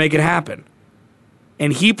Bosh, make it happen.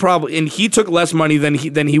 And he took less money than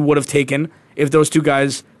he would have taken if those two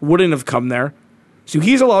guys wouldn't have come there. So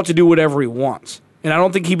he's allowed to do whatever he wants. And I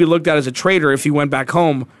don't think he'd be looked at as a traitor if he went back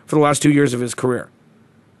home for the last 2 years of his career.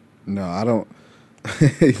 No, I don't.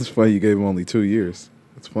 It's funny you gave him only 2 years.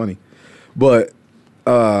 It's funny. But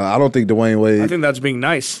I don't think Dwayne Wade. I think that's being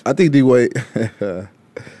nice. I think D Wade.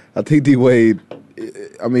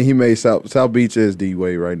 I mean, he made South Beach is D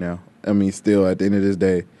Wade right now. I mean, still at the end of this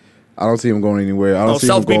day, I don't see him going anywhere. I don't see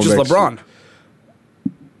South him going Beach is back LeBron.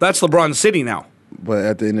 That's LeBron's city now. But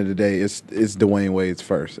at the end of the day, it's Dwayne Wade's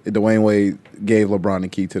first. Dwayne Wade gave LeBron the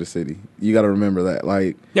key to the city. You got to remember that.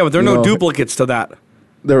 Yeah, but there are no duplicates to that.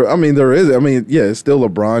 There is. I mean, yeah, it's still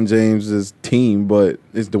LeBron James's team, but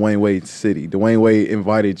it's Dwayne Wade's city. Dwayne Wade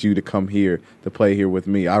invited you to come here to play here with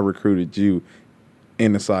me. I recruited you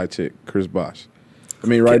and the side chick, Chris Bosh. I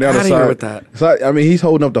mean, right now, Get out of here with that. I mean, he's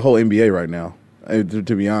holding up the whole NBA right now.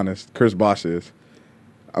 To be honest, Chris Bosh is.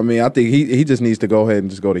 I mean, I think he just needs to go ahead and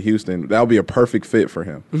just go to Houston. That would be a perfect fit for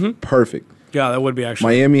him. Mm-hmm. Perfect. Yeah, that would be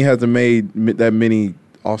actually. Miami hasn't made that many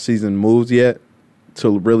offseason moves yet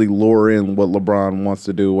to really lure in what LeBron wants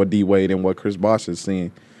to do, what D Wade and what Chris Bosh is seeing,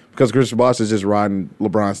 because Chris Bosh is just riding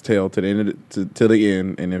LeBron's tail to the end to the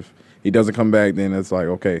end, and if he doesn't come back, then it's like,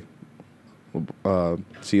 okay,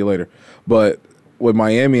 see you later. But with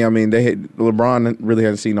Miami, I mean, LeBron really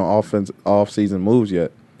hasn't seen no off-season moves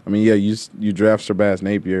yet. I mean, yeah, you draft Shabazz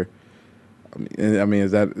Napier. I mean,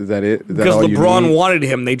 is that it? Is that because all LeBron wanted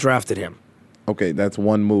him, they drafted him. Okay, that's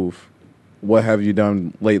one move. What have you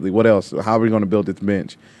done lately? What else? How are we going to build this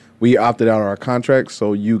bench? We opted out of our contract,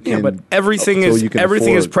 so you can. Yeah, but everything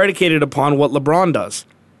is predicated upon what LeBron does,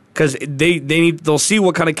 because they'll see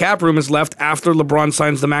what kind of cap room is left after LeBron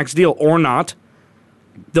signs the max deal or not.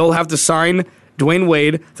 They'll have to sign Dwayne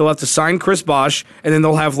Wade, they'll have to sign Chris Bosh, and then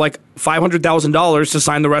they'll have like $500,000 to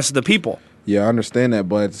sign the rest of the people. Yeah, I understand that,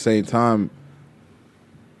 but at the same time,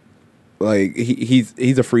 like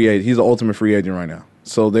he's a free agent. He's an ultimate free agent right now.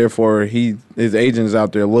 So therefore, his agent is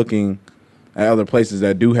out there looking at other places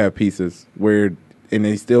that do have pieces and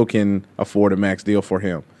they still can afford a max deal for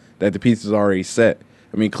him, that the pieces are already set.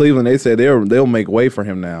 I mean, Cleveland, they said they'll make way for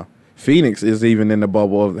him now. Phoenix is even in the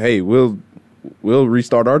bubble of, hey, we'll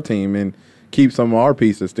restart our team and keep some of our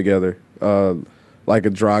pieces together, like a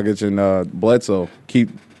Dragic and Bledsoe. Keep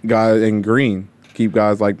guys in Green, keep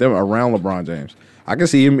guys like them around LeBron James. I can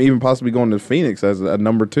see him even possibly going to Phoenix as a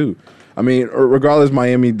number 2. I mean, regardless,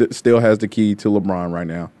 Miami still has the key to LeBron right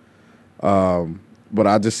now. But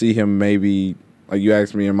I just see him maybe, like you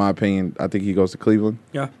asked me, in my opinion, I think he goes to Cleveland.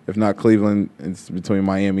 Yeah. If not Cleveland, it's between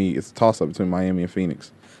Miami. It's a toss-up between Miami and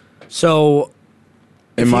Phoenix. So,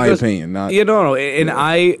 in my opinion, not. Yeah, no, and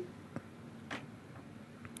I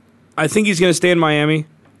think he's going to stay in Miami.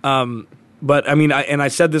 But I mean, I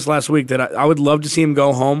said this last week that I would love to see him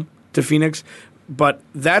go home to Phoenix, but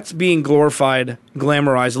that's being glorified,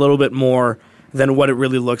 glamorized a little bit more than what it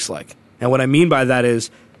really looks like. And what I mean by that is,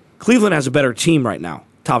 Cleveland has a better team right now,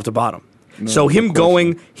 top to bottom. No, so him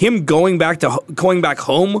going back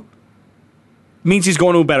home means he's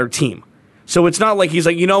going to a better team. So it's not like he's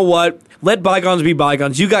like, you know what, let bygones be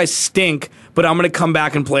bygones. You guys stink, but I'm going to come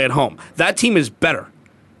back and play at home. That team is better.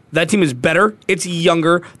 It's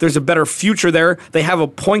younger. There's a better future there. They have a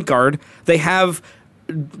point guard. They have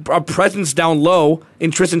a presence down low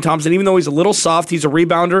in Tristan Thompson. Even though he's a little soft, he's a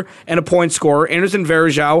rebounder and a point scorer. Anderson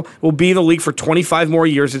Varejao will be in the league for 25 more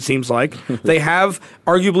years, it seems like. They have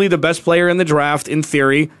arguably the best player in the draft, in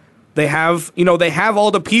theory. They have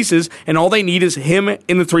all the pieces, and all they need is him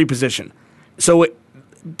in the 3 position. So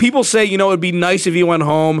people say, it'd be nice if he went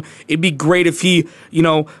home. It'd be great if he,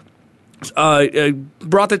 brought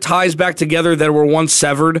the ties back together that were once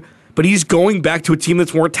severed, but he's going back to a team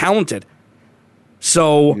that's more talented.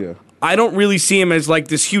 So yeah. I don't really see him as like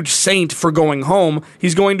this huge saint for going home.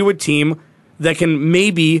 He's going to a team that can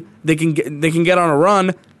they can get on a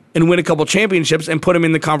run and win a couple championships and put him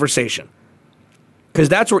in the conversation. Because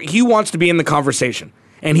that's where he wants to be in the conversation,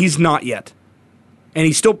 and he's not yet. And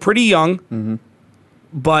he's still pretty young,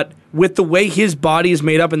 but with the way his body is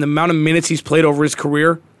made up and the amount of minutes he's played over his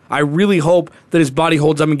career, I really hope that his body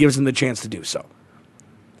holds up and gives him the chance to do so.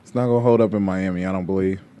 It's not going to hold up in Miami, I don't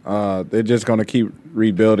believe. They're just going to keep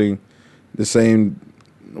rebuilding the same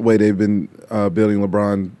way they've been building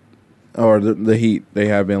LeBron, or the Heat they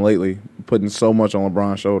have been lately, putting so much on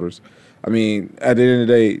LeBron's shoulders. I mean, at the end of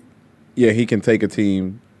the day, yeah, he can take a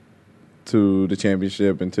team to the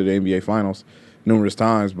championship and to the NBA Finals numerous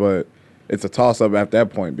times, but it's a toss-up at that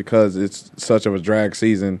point because it's such of a drag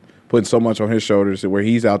season, putting so much on his shoulders where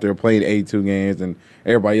he's out there playing 82 games and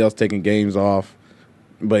everybody else taking games off,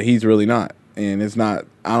 but he's really not. And it's not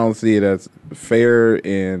 – I don't see it as fair.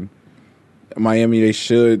 And Miami, they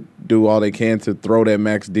should do all they can to throw that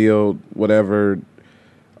max deal, whatever,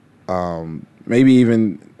 maybe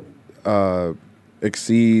even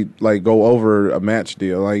exceed, like go over a match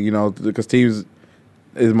deal. Like, because teams –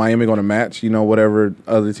 is Miami going to match, whatever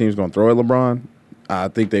other team's going to throw at LeBron? I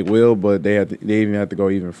think they will, but they even have to go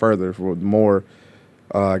even further for more,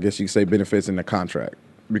 I guess you could say, benefits in the contract.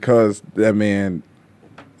 Because that man,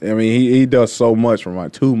 I mean, he does so much for Miami,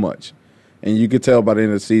 too much. And you could tell by the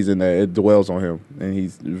end of the season that it dwells on him, and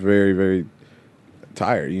he's very, very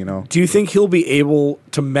tired, Do you think he'll be able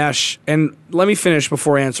to mesh, and let me finish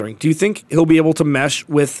before answering, do you think he'll be able to mesh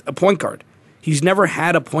with a point guard? He's never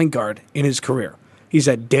had a point guard in his career. He's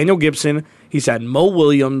had Daniel Gibson. He's had Mo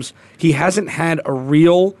Williams. He hasn't had a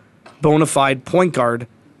real bona fide point guard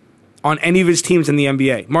on any of his teams in the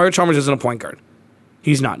NBA. Mario Chalmers isn't a point guard.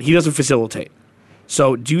 He's not. He doesn't facilitate.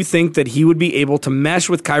 So do you think that he would be able to mesh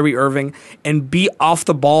with Kyrie Irving and be off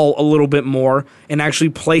the ball a little bit more and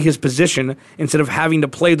actually play his position instead of having to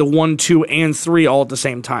play the 1, 2, and 3 all at the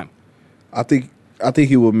same time? I think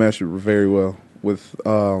he will mesh very well with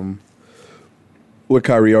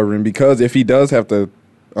Kyrie Irving, because if he does have to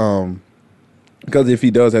bring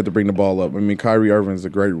the ball up, I mean, Kyrie Irving is a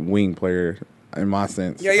great wing player in my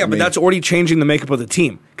sense. Yeah, but that's already changing the makeup of the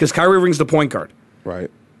team because Kyrie Irving's the point guard. Right.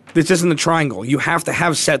 This isn't the triangle. You have to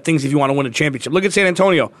have set things if you want to win a championship. Look at San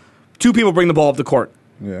Antonio. 2 people bring the ball up the court.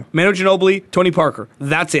 Yeah. Manu Ginobili, Tony Parker.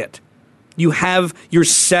 That's it. You have your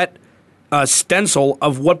set stencil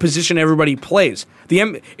of what position everybody plays.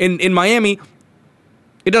 In Miami,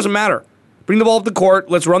 it doesn't matter. Bring the ball up the court.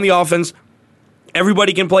 Let's run the offense.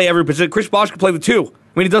 Everybody can play every position. Chris Bosh can play the 2.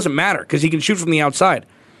 I mean, it doesn't matter because he can shoot from the outside.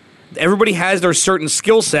 Everybody has their certain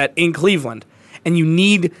skill set in Cleveland, and you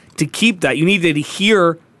need to keep that. You need to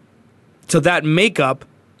adhere to that makeup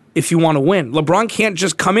if you want to win. LeBron can't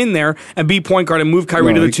just come in there and be point guard and move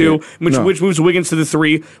Kyrie to the 2, which moves Wiggins to the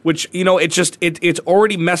 3, which, it's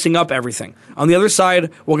already messing up everything. On the other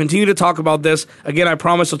side, we'll continue to talk about this. Again, I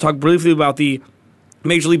promise I'll talk briefly about the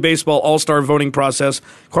Major League Baseball All-Star voting process.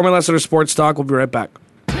 Kwamie Lassiter Sports Talk. We'll be right back.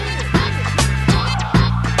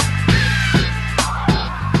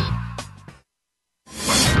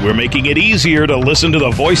 We're making it easier to listen to the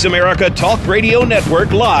Voice America Talk Radio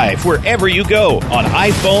Network live wherever you go on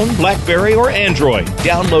iPhone, BlackBerry, or Android.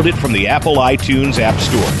 Download it from the Apple iTunes App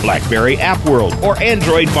Store, BlackBerry App World, or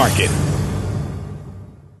Android Market.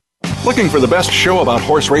 Looking for the best show about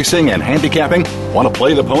horse racing and handicapping? Want to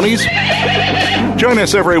play the ponies? Join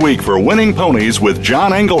us every week for Winning Ponies with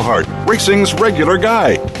John Englehart, racing's regular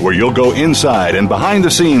guy, where you'll go inside and behind the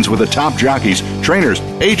scenes with the top jockeys, trainers,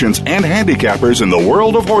 agents, and handicappers in the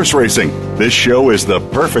world of horse racing. This show is the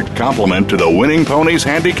perfect complement to the Winning Ponies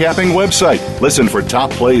handicapping website. Listen for top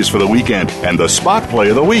plays for the weekend and the spot play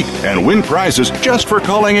of the week, and win prizes just for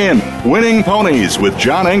calling in. Winning Ponies with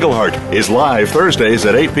John Englehart is live Thursdays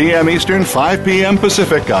at 8 p.m. Eastern, 5 p.m.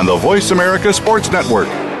 Pacific on the Voice America Sports Network.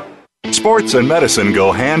 Sports and medicine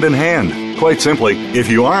go hand in hand. Quite simply, if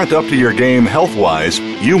you aren't up to your game health-wise,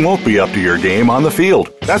 you won't be up to your game on the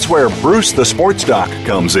field. That's where Bruce the Sports Doc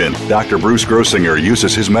comes in. Dr. Bruce Grossinger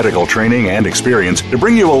uses his medical training and experience to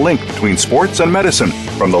bring you a link between sports and medicine,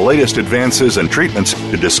 from the latest advances and treatments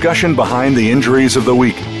to discussion behind the injuries of the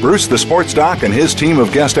week. Bruce the Sports Doc and his team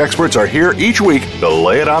of guest experts are here each week to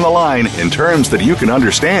lay it on the line in terms that you can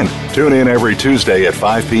understand. Tune in every Tuesday at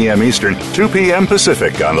 5 p.m. Eastern, 2 p.m.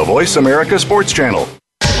 Pacific on the Voice America Sports Channel.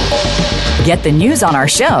 Get the news on our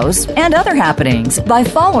shows and other happenings by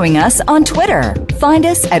following us on Twitter. Find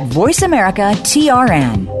us at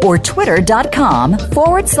VoiceAmericaTRN or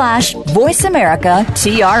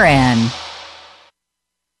twitter.com/VoiceAmericaTRN.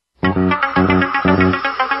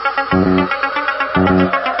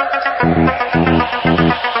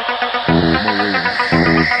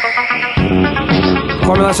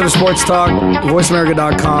 Kwamie Lassiter Sports Talk,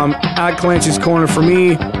 VoiceAmerica.com, at Clancy's Corner for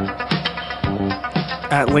me,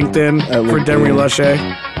 at LinkedIn, for Demery Lachey.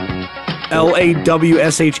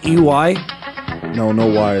 Lawshey. No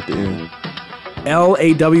Y at the end.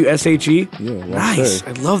 Lawshe. Yeah, nice.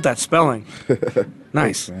 I love that spelling.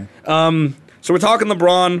 Nice. So we're talking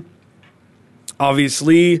LeBron.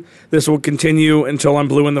 Obviously, this will continue until I'm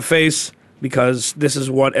blue in the face, because this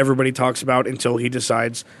is what everybody talks about until he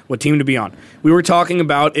decides what team to be on. We were talking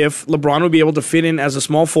about if LeBron would be able to fit in as a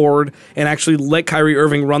small forward and actually let Kyrie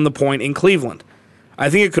Irving run the point in Cleveland. I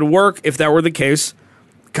think it could work if that were the case.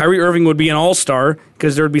 Kyrie Irving would be an all-star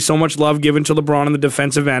because there would be so much love given to LeBron on the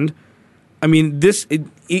defensive end. I mean,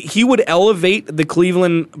 he would elevate the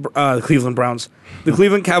Cleveland Browns, the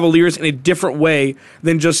Cleveland Cavaliers in a different way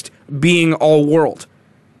than just being all-world.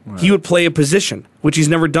 Right. He would play a position, which he's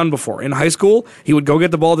never done before. In high school, he would go get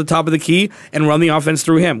the ball at the top of the key and run the offense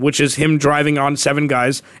through him, which is him driving on 7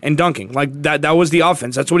 guys and dunking. Like that was the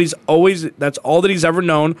offense. That's what that's all that he's ever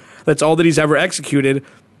known. That's all that he's ever executed.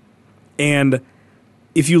 And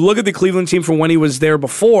if you look at the Cleveland team from when he was there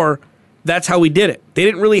before, that's how he did it. They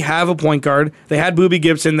didn't really have a point guard. They had Boobie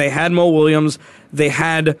Gibson. They had Mo Williams. They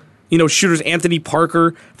had, shooters Anthony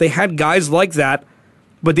Parker. They had guys like that,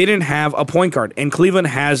 but they didn't have a point guard, and Cleveland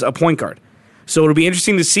has a point guard. So it'll be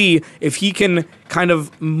interesting to see if he can kind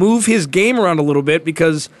of move his game around a little bit,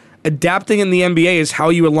 because adapting in the NBA is how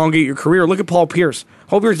you elongate your career. Look at Paul Pierce.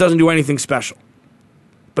 Paul Pierce doesn't do anything special,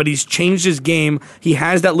 but he's changed his game. He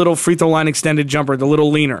has that little free throw line extended jumper, the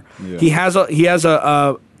little leaner. Yeah. He has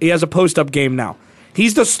a post up game now.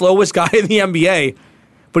 He's the slowest guy in the NBA,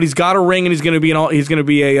 but he's got a ring, and he's going to be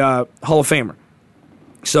a Hall of Famer.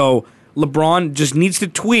 So LeBron just needs to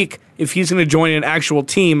tweak if he's going to join an actual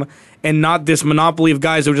team and not this monopoly of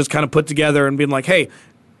guys that are just kind of put together and being like, hey,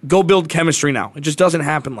 go build chemistry now. It just doesn't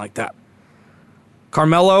happen like that.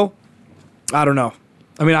 Carmelo, I don't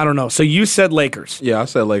know. So you said Lakers. Yeah, I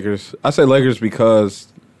said Lakers. I said Lakers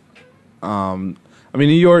because, New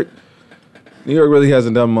York really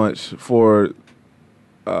hasn't done much for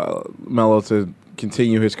Melo to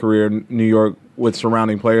continue his career in New York with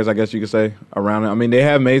surrounding players, I guess you could say, around it. They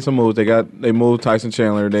have made some moves. They moved Tyson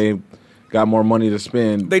Chandler. They got more money to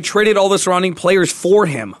spend. They traded all the surrounding players for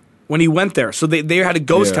him when he went there. So they had a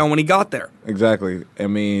ghost town when he got there. Exactly.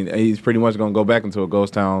 He's pretty much going to go back into a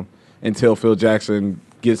ghost town until Phil Jackson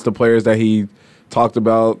gets the players that he talked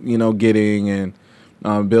about, getting and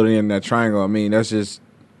building in that triangle. That's just,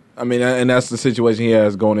 and that's the situation he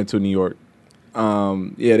has going into New York. They're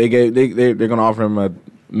going to offer him a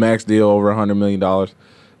max deal over $100 million.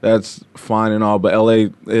 That's fine and all, but LA,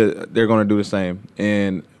 they're going to do the same.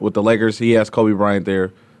 And with the Lakers, he has Kobe Bryant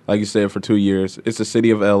there. like you said, for 2 years. It's the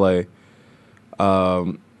city of L.A.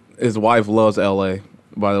 His wife loves L.A.,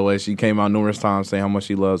 by the way. She came out numerous times saying how much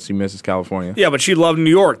she misses California. Yeah, but she loved New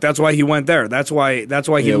York. That's why he went there. That's why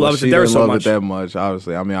he loves it there so much. She didn't love it that much,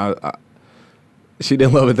 obviously. I mean, she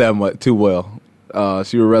didn't love it that much too well.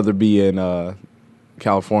 She would rather be in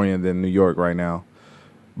California than New York right now.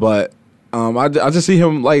 But I just see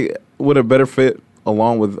him like with a better fit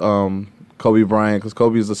along with Kobe Bryant, because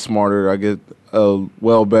Kobe is a smarter, I get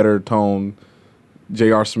a better tone,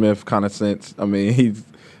 J.R. Smith kind of sense. I mean,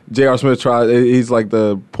 J.R. Smith he's like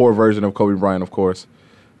the poor version of Kobe Bryant, of course.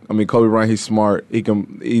 I mean, Kobe Bryant, he's smart. He's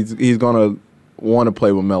gonna want to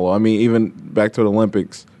play with Melo. I mean, even back to the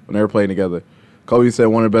Olympics when they were playing together, Kobe said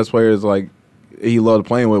one of the best players like he loved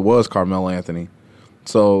playing with was Carmelo Anthony.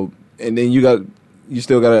 So, and then you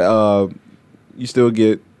still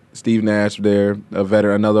get Steve Nash there, a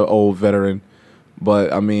veteran, another old veteran.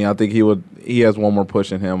 But I mean, I think he has one more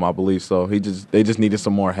push in him, I believe so. They just needed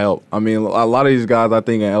some more help. I mean, a lot of these guys, I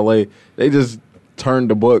think in LA, they just turned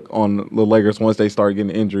the book on the Lakers once they start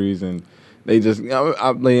getting injuries, and they just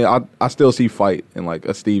I still see fight in like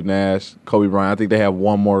a Steve Nash, Kobe Bryant. I think they have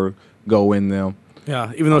one more go in them.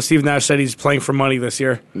 Yeah, even though Steve Nash said he's playing for money this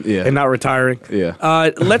year and not retiring.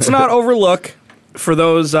 Yeah. Let's not overlook, for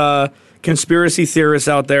those conspiracy theorists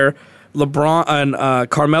out there, LeBron and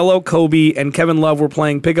Carmelo, Kobe, and Kevin Love were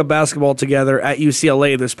playing pickup basketball together at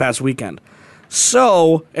UCLA this past weekend.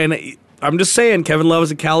 So, and I'm just saying, Kevin Love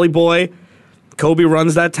is a Cali boy, Kobe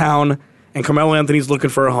runs that town, and Carmelo Anthony's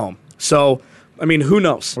looking for a home. So, I mean, who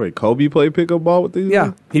knows? Wait, Kobe played pickup ball with these?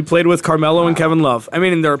 Yeah, he played with Carmelo and Kevin Love. I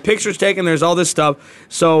mean, and there are pictures taken, there's all this stuff.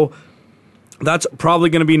 So, that's probably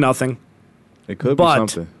going to be nothing. It could be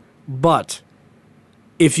something. But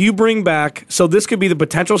if you bring back, so this could be the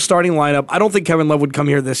potential starting lineup. I don't think Kevin Love would come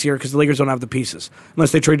here this year because the Lakers don't have the pieces,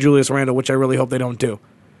 unless they trade Julius Randle, which I really hope they don't do.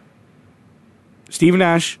 Steve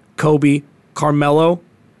Nash, Kobe, Carmelo,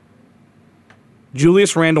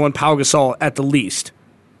 Julius Randle, and Pau Gasol at the least.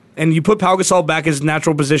 And you put Pau Gasol back his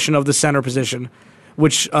natural position of the center position,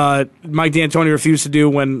 which Mike D'Antoni refused to do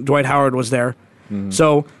when Dwight Howard was there. Mm-hmm.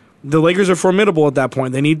 So the Lakers are formidable at that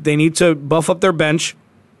point. They need to buff up their bench.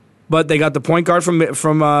 But they got the point guard from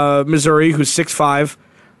Missouri, who's 6'5".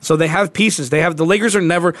 So they have pieces. The Lakers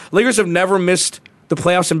have never missed the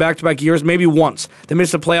playoffs in back-to-back years, maybe once. They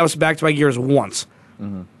missed the playoffs back-to-back years once.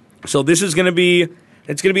 Mm-hmm. So this is going to be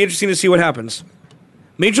interesting to see what happens.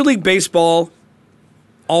 Major League Baseball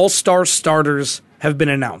All-Star starters have been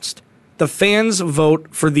announced. The fans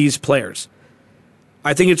vote for these players.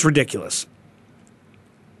 I think it's ridiculous.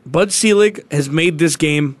 Bud Selig has made this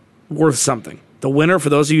game worth something. The winner, for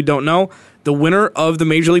those of you who don't know, the winner of the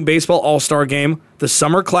Major League Baseball All-Star Game, the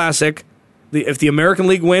Summer Classic, if the American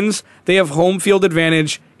League wins, they have home field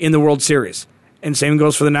advantage in the World Series. And same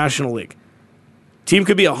goes for the National League. Team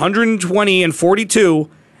could be 120-42,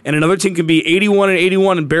 and another team could be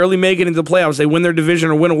 81-81 and barely make it into the playoffs. They win their division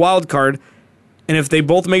or win a wild card. And if they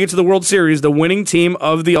both make it to the World Series, the winning team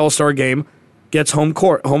of the All-Star Game gets home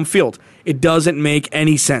field. It doesn't make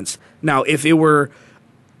any sense. Now, if it were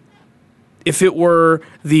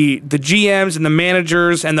the GMs and the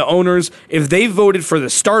managers and the owners, if they voted for the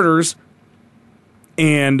starters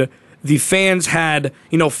and the fans had,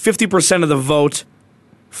 50% of the vote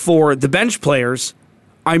for the bench players,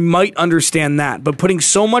 I might understand that. But putting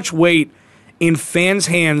so much weight in fans'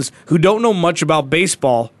 hands who don't know much about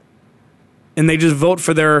baseball and they just vote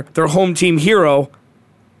for their home team hero,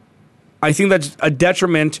 I think that's a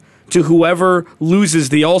detriment to whoever loses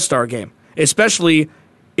the All-Star Game, especially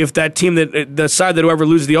if that team, the side that whoever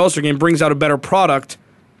loses the All-Star Game brings out a better product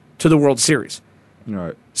to the World Series. All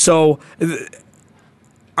right. So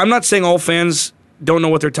I'm not saying all fans don't know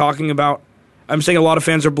what they're talking about. I'm saying a lot of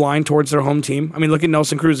fans are blind towards their home team. I mean, look at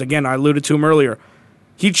Nelson Cruz. Again, I alluded to him earlier.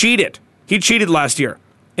 He cheated. He cheated last year.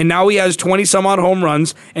 And now he has 20-some-odd home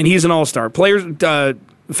runs, and he's an all-star.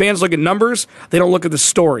 Fans look at numbers. They don't look at the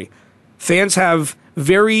story. Fans have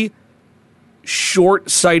very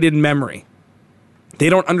short-sighted memory. They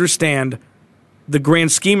don't understand the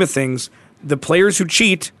grand scheme of things. The players who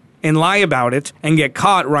cheat and lie about it and get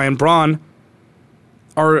caught, Ryan Braun,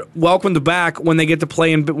 are welcomed back when they get to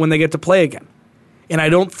play and when they get to play again. And I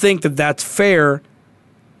don't think that that's fair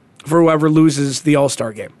for whoever loses the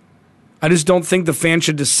All-Star Game. I just don't think the fans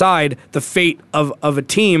should decide the fate of a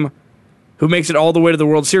team who makes it all the way to the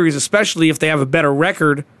World Series, especially if they have a better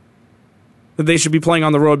record, that they should be playing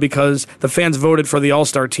on the road because the fans voted for the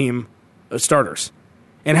All-Star team starters.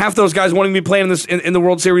 And half those guys won't even be playing in the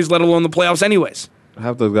World Series, let alone the playoffs anyways.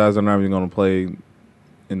 Half those guys are not even going to play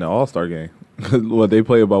in the All-Star game. What, they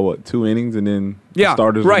play about 2 innings and then Yeah,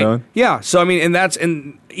 starters right. are done? Yeah, so I mean,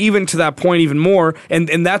 and even to that point, even more,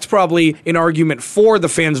 and that's probably an argument for the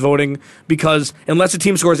fans voting, because unless a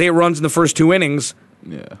team scores 8 runs in the first 2 innings,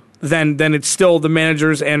 then it's still the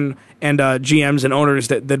managers and GMs and owners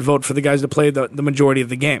that vote for the guys that play the majority of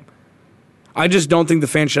the game. I just don't think the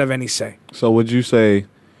fans should have any say. So would you say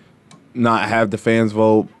not have the fans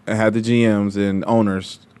vote and have the GMs and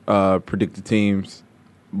owners predict the teams?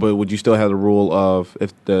 But would you still have the rule of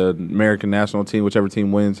if the American national team, whichever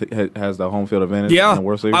team wins, has the home field advantage in the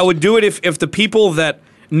World Series? I would do it if the people that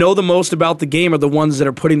know the most about the game are the ones that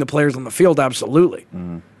are putting the players on the field, absolutely.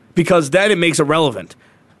 Because then it makes it relevant.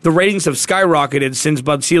 The ratings have skyrocketed since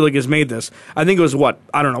Bud Selig has made this. I think it was,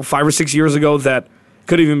 5 or 6 years ago that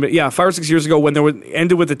could even be, 5 or 6 years ago when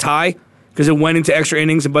ended with a tie because it went into extra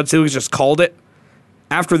innings and Bud Selig just called it.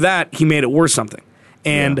 After that, he made it worth something.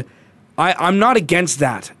 And I'm not against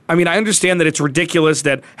that. I mean, I understand that it's ridiculous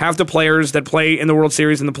that half the players that play in the World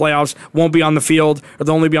Series and the playoffs won't be on the field, or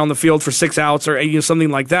they'll only be on the field for 6 outs or something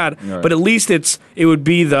like that. Right. But at least it would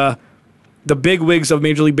be the big wigs of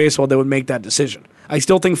Major League Baseball that would make that decision. I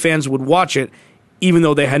still think fans would watch it, even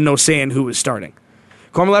though they had no say in who was starting.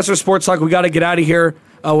 Kwamie Lassiter Sports Talk, we got to get out of here.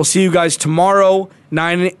 We'll see you guys tomorrow,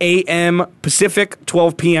 9 a.m. Pacific,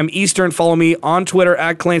 12 p.m. Eastern. Follow me on Twitter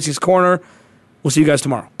at Clancy's Corner. We'll see you guys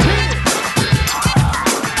tomorrow.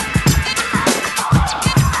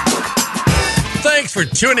 Thanks for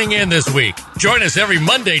tuning in this week. Join us every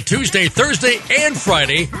Monday, Tuesday, Thursday, and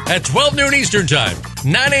Friday at 12 noon Eastern Time,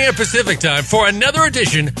 9 a.m. Pacific Time for another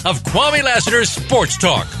edition of Kwamie Lassiter Sports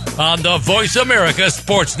Talk on the Voice America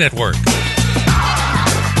Sports Network.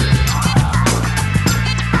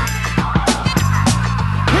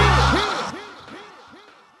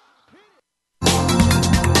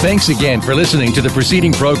 Thanks again for listening to the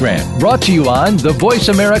preceding program, brought to you on the Voice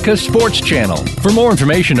America Sports Channel. For more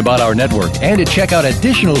information about our network and to check out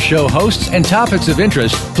additional show hosts and topics of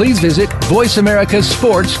interest, please visit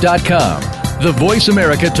voiceamericasports.com. The Voice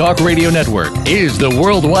America Talk Radio Network is the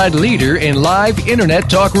worldwide leader in live Internet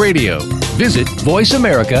talk radio. Visit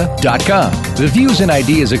voiceamerica.com. The views and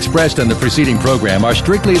ideas expressed on the preceding program are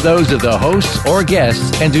strictly those of the hosts or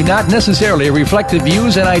guests and do not necessarily reflect the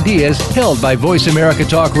views and ideas held by Voice America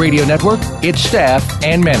Talk Radio Network, its staff,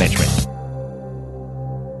 and management.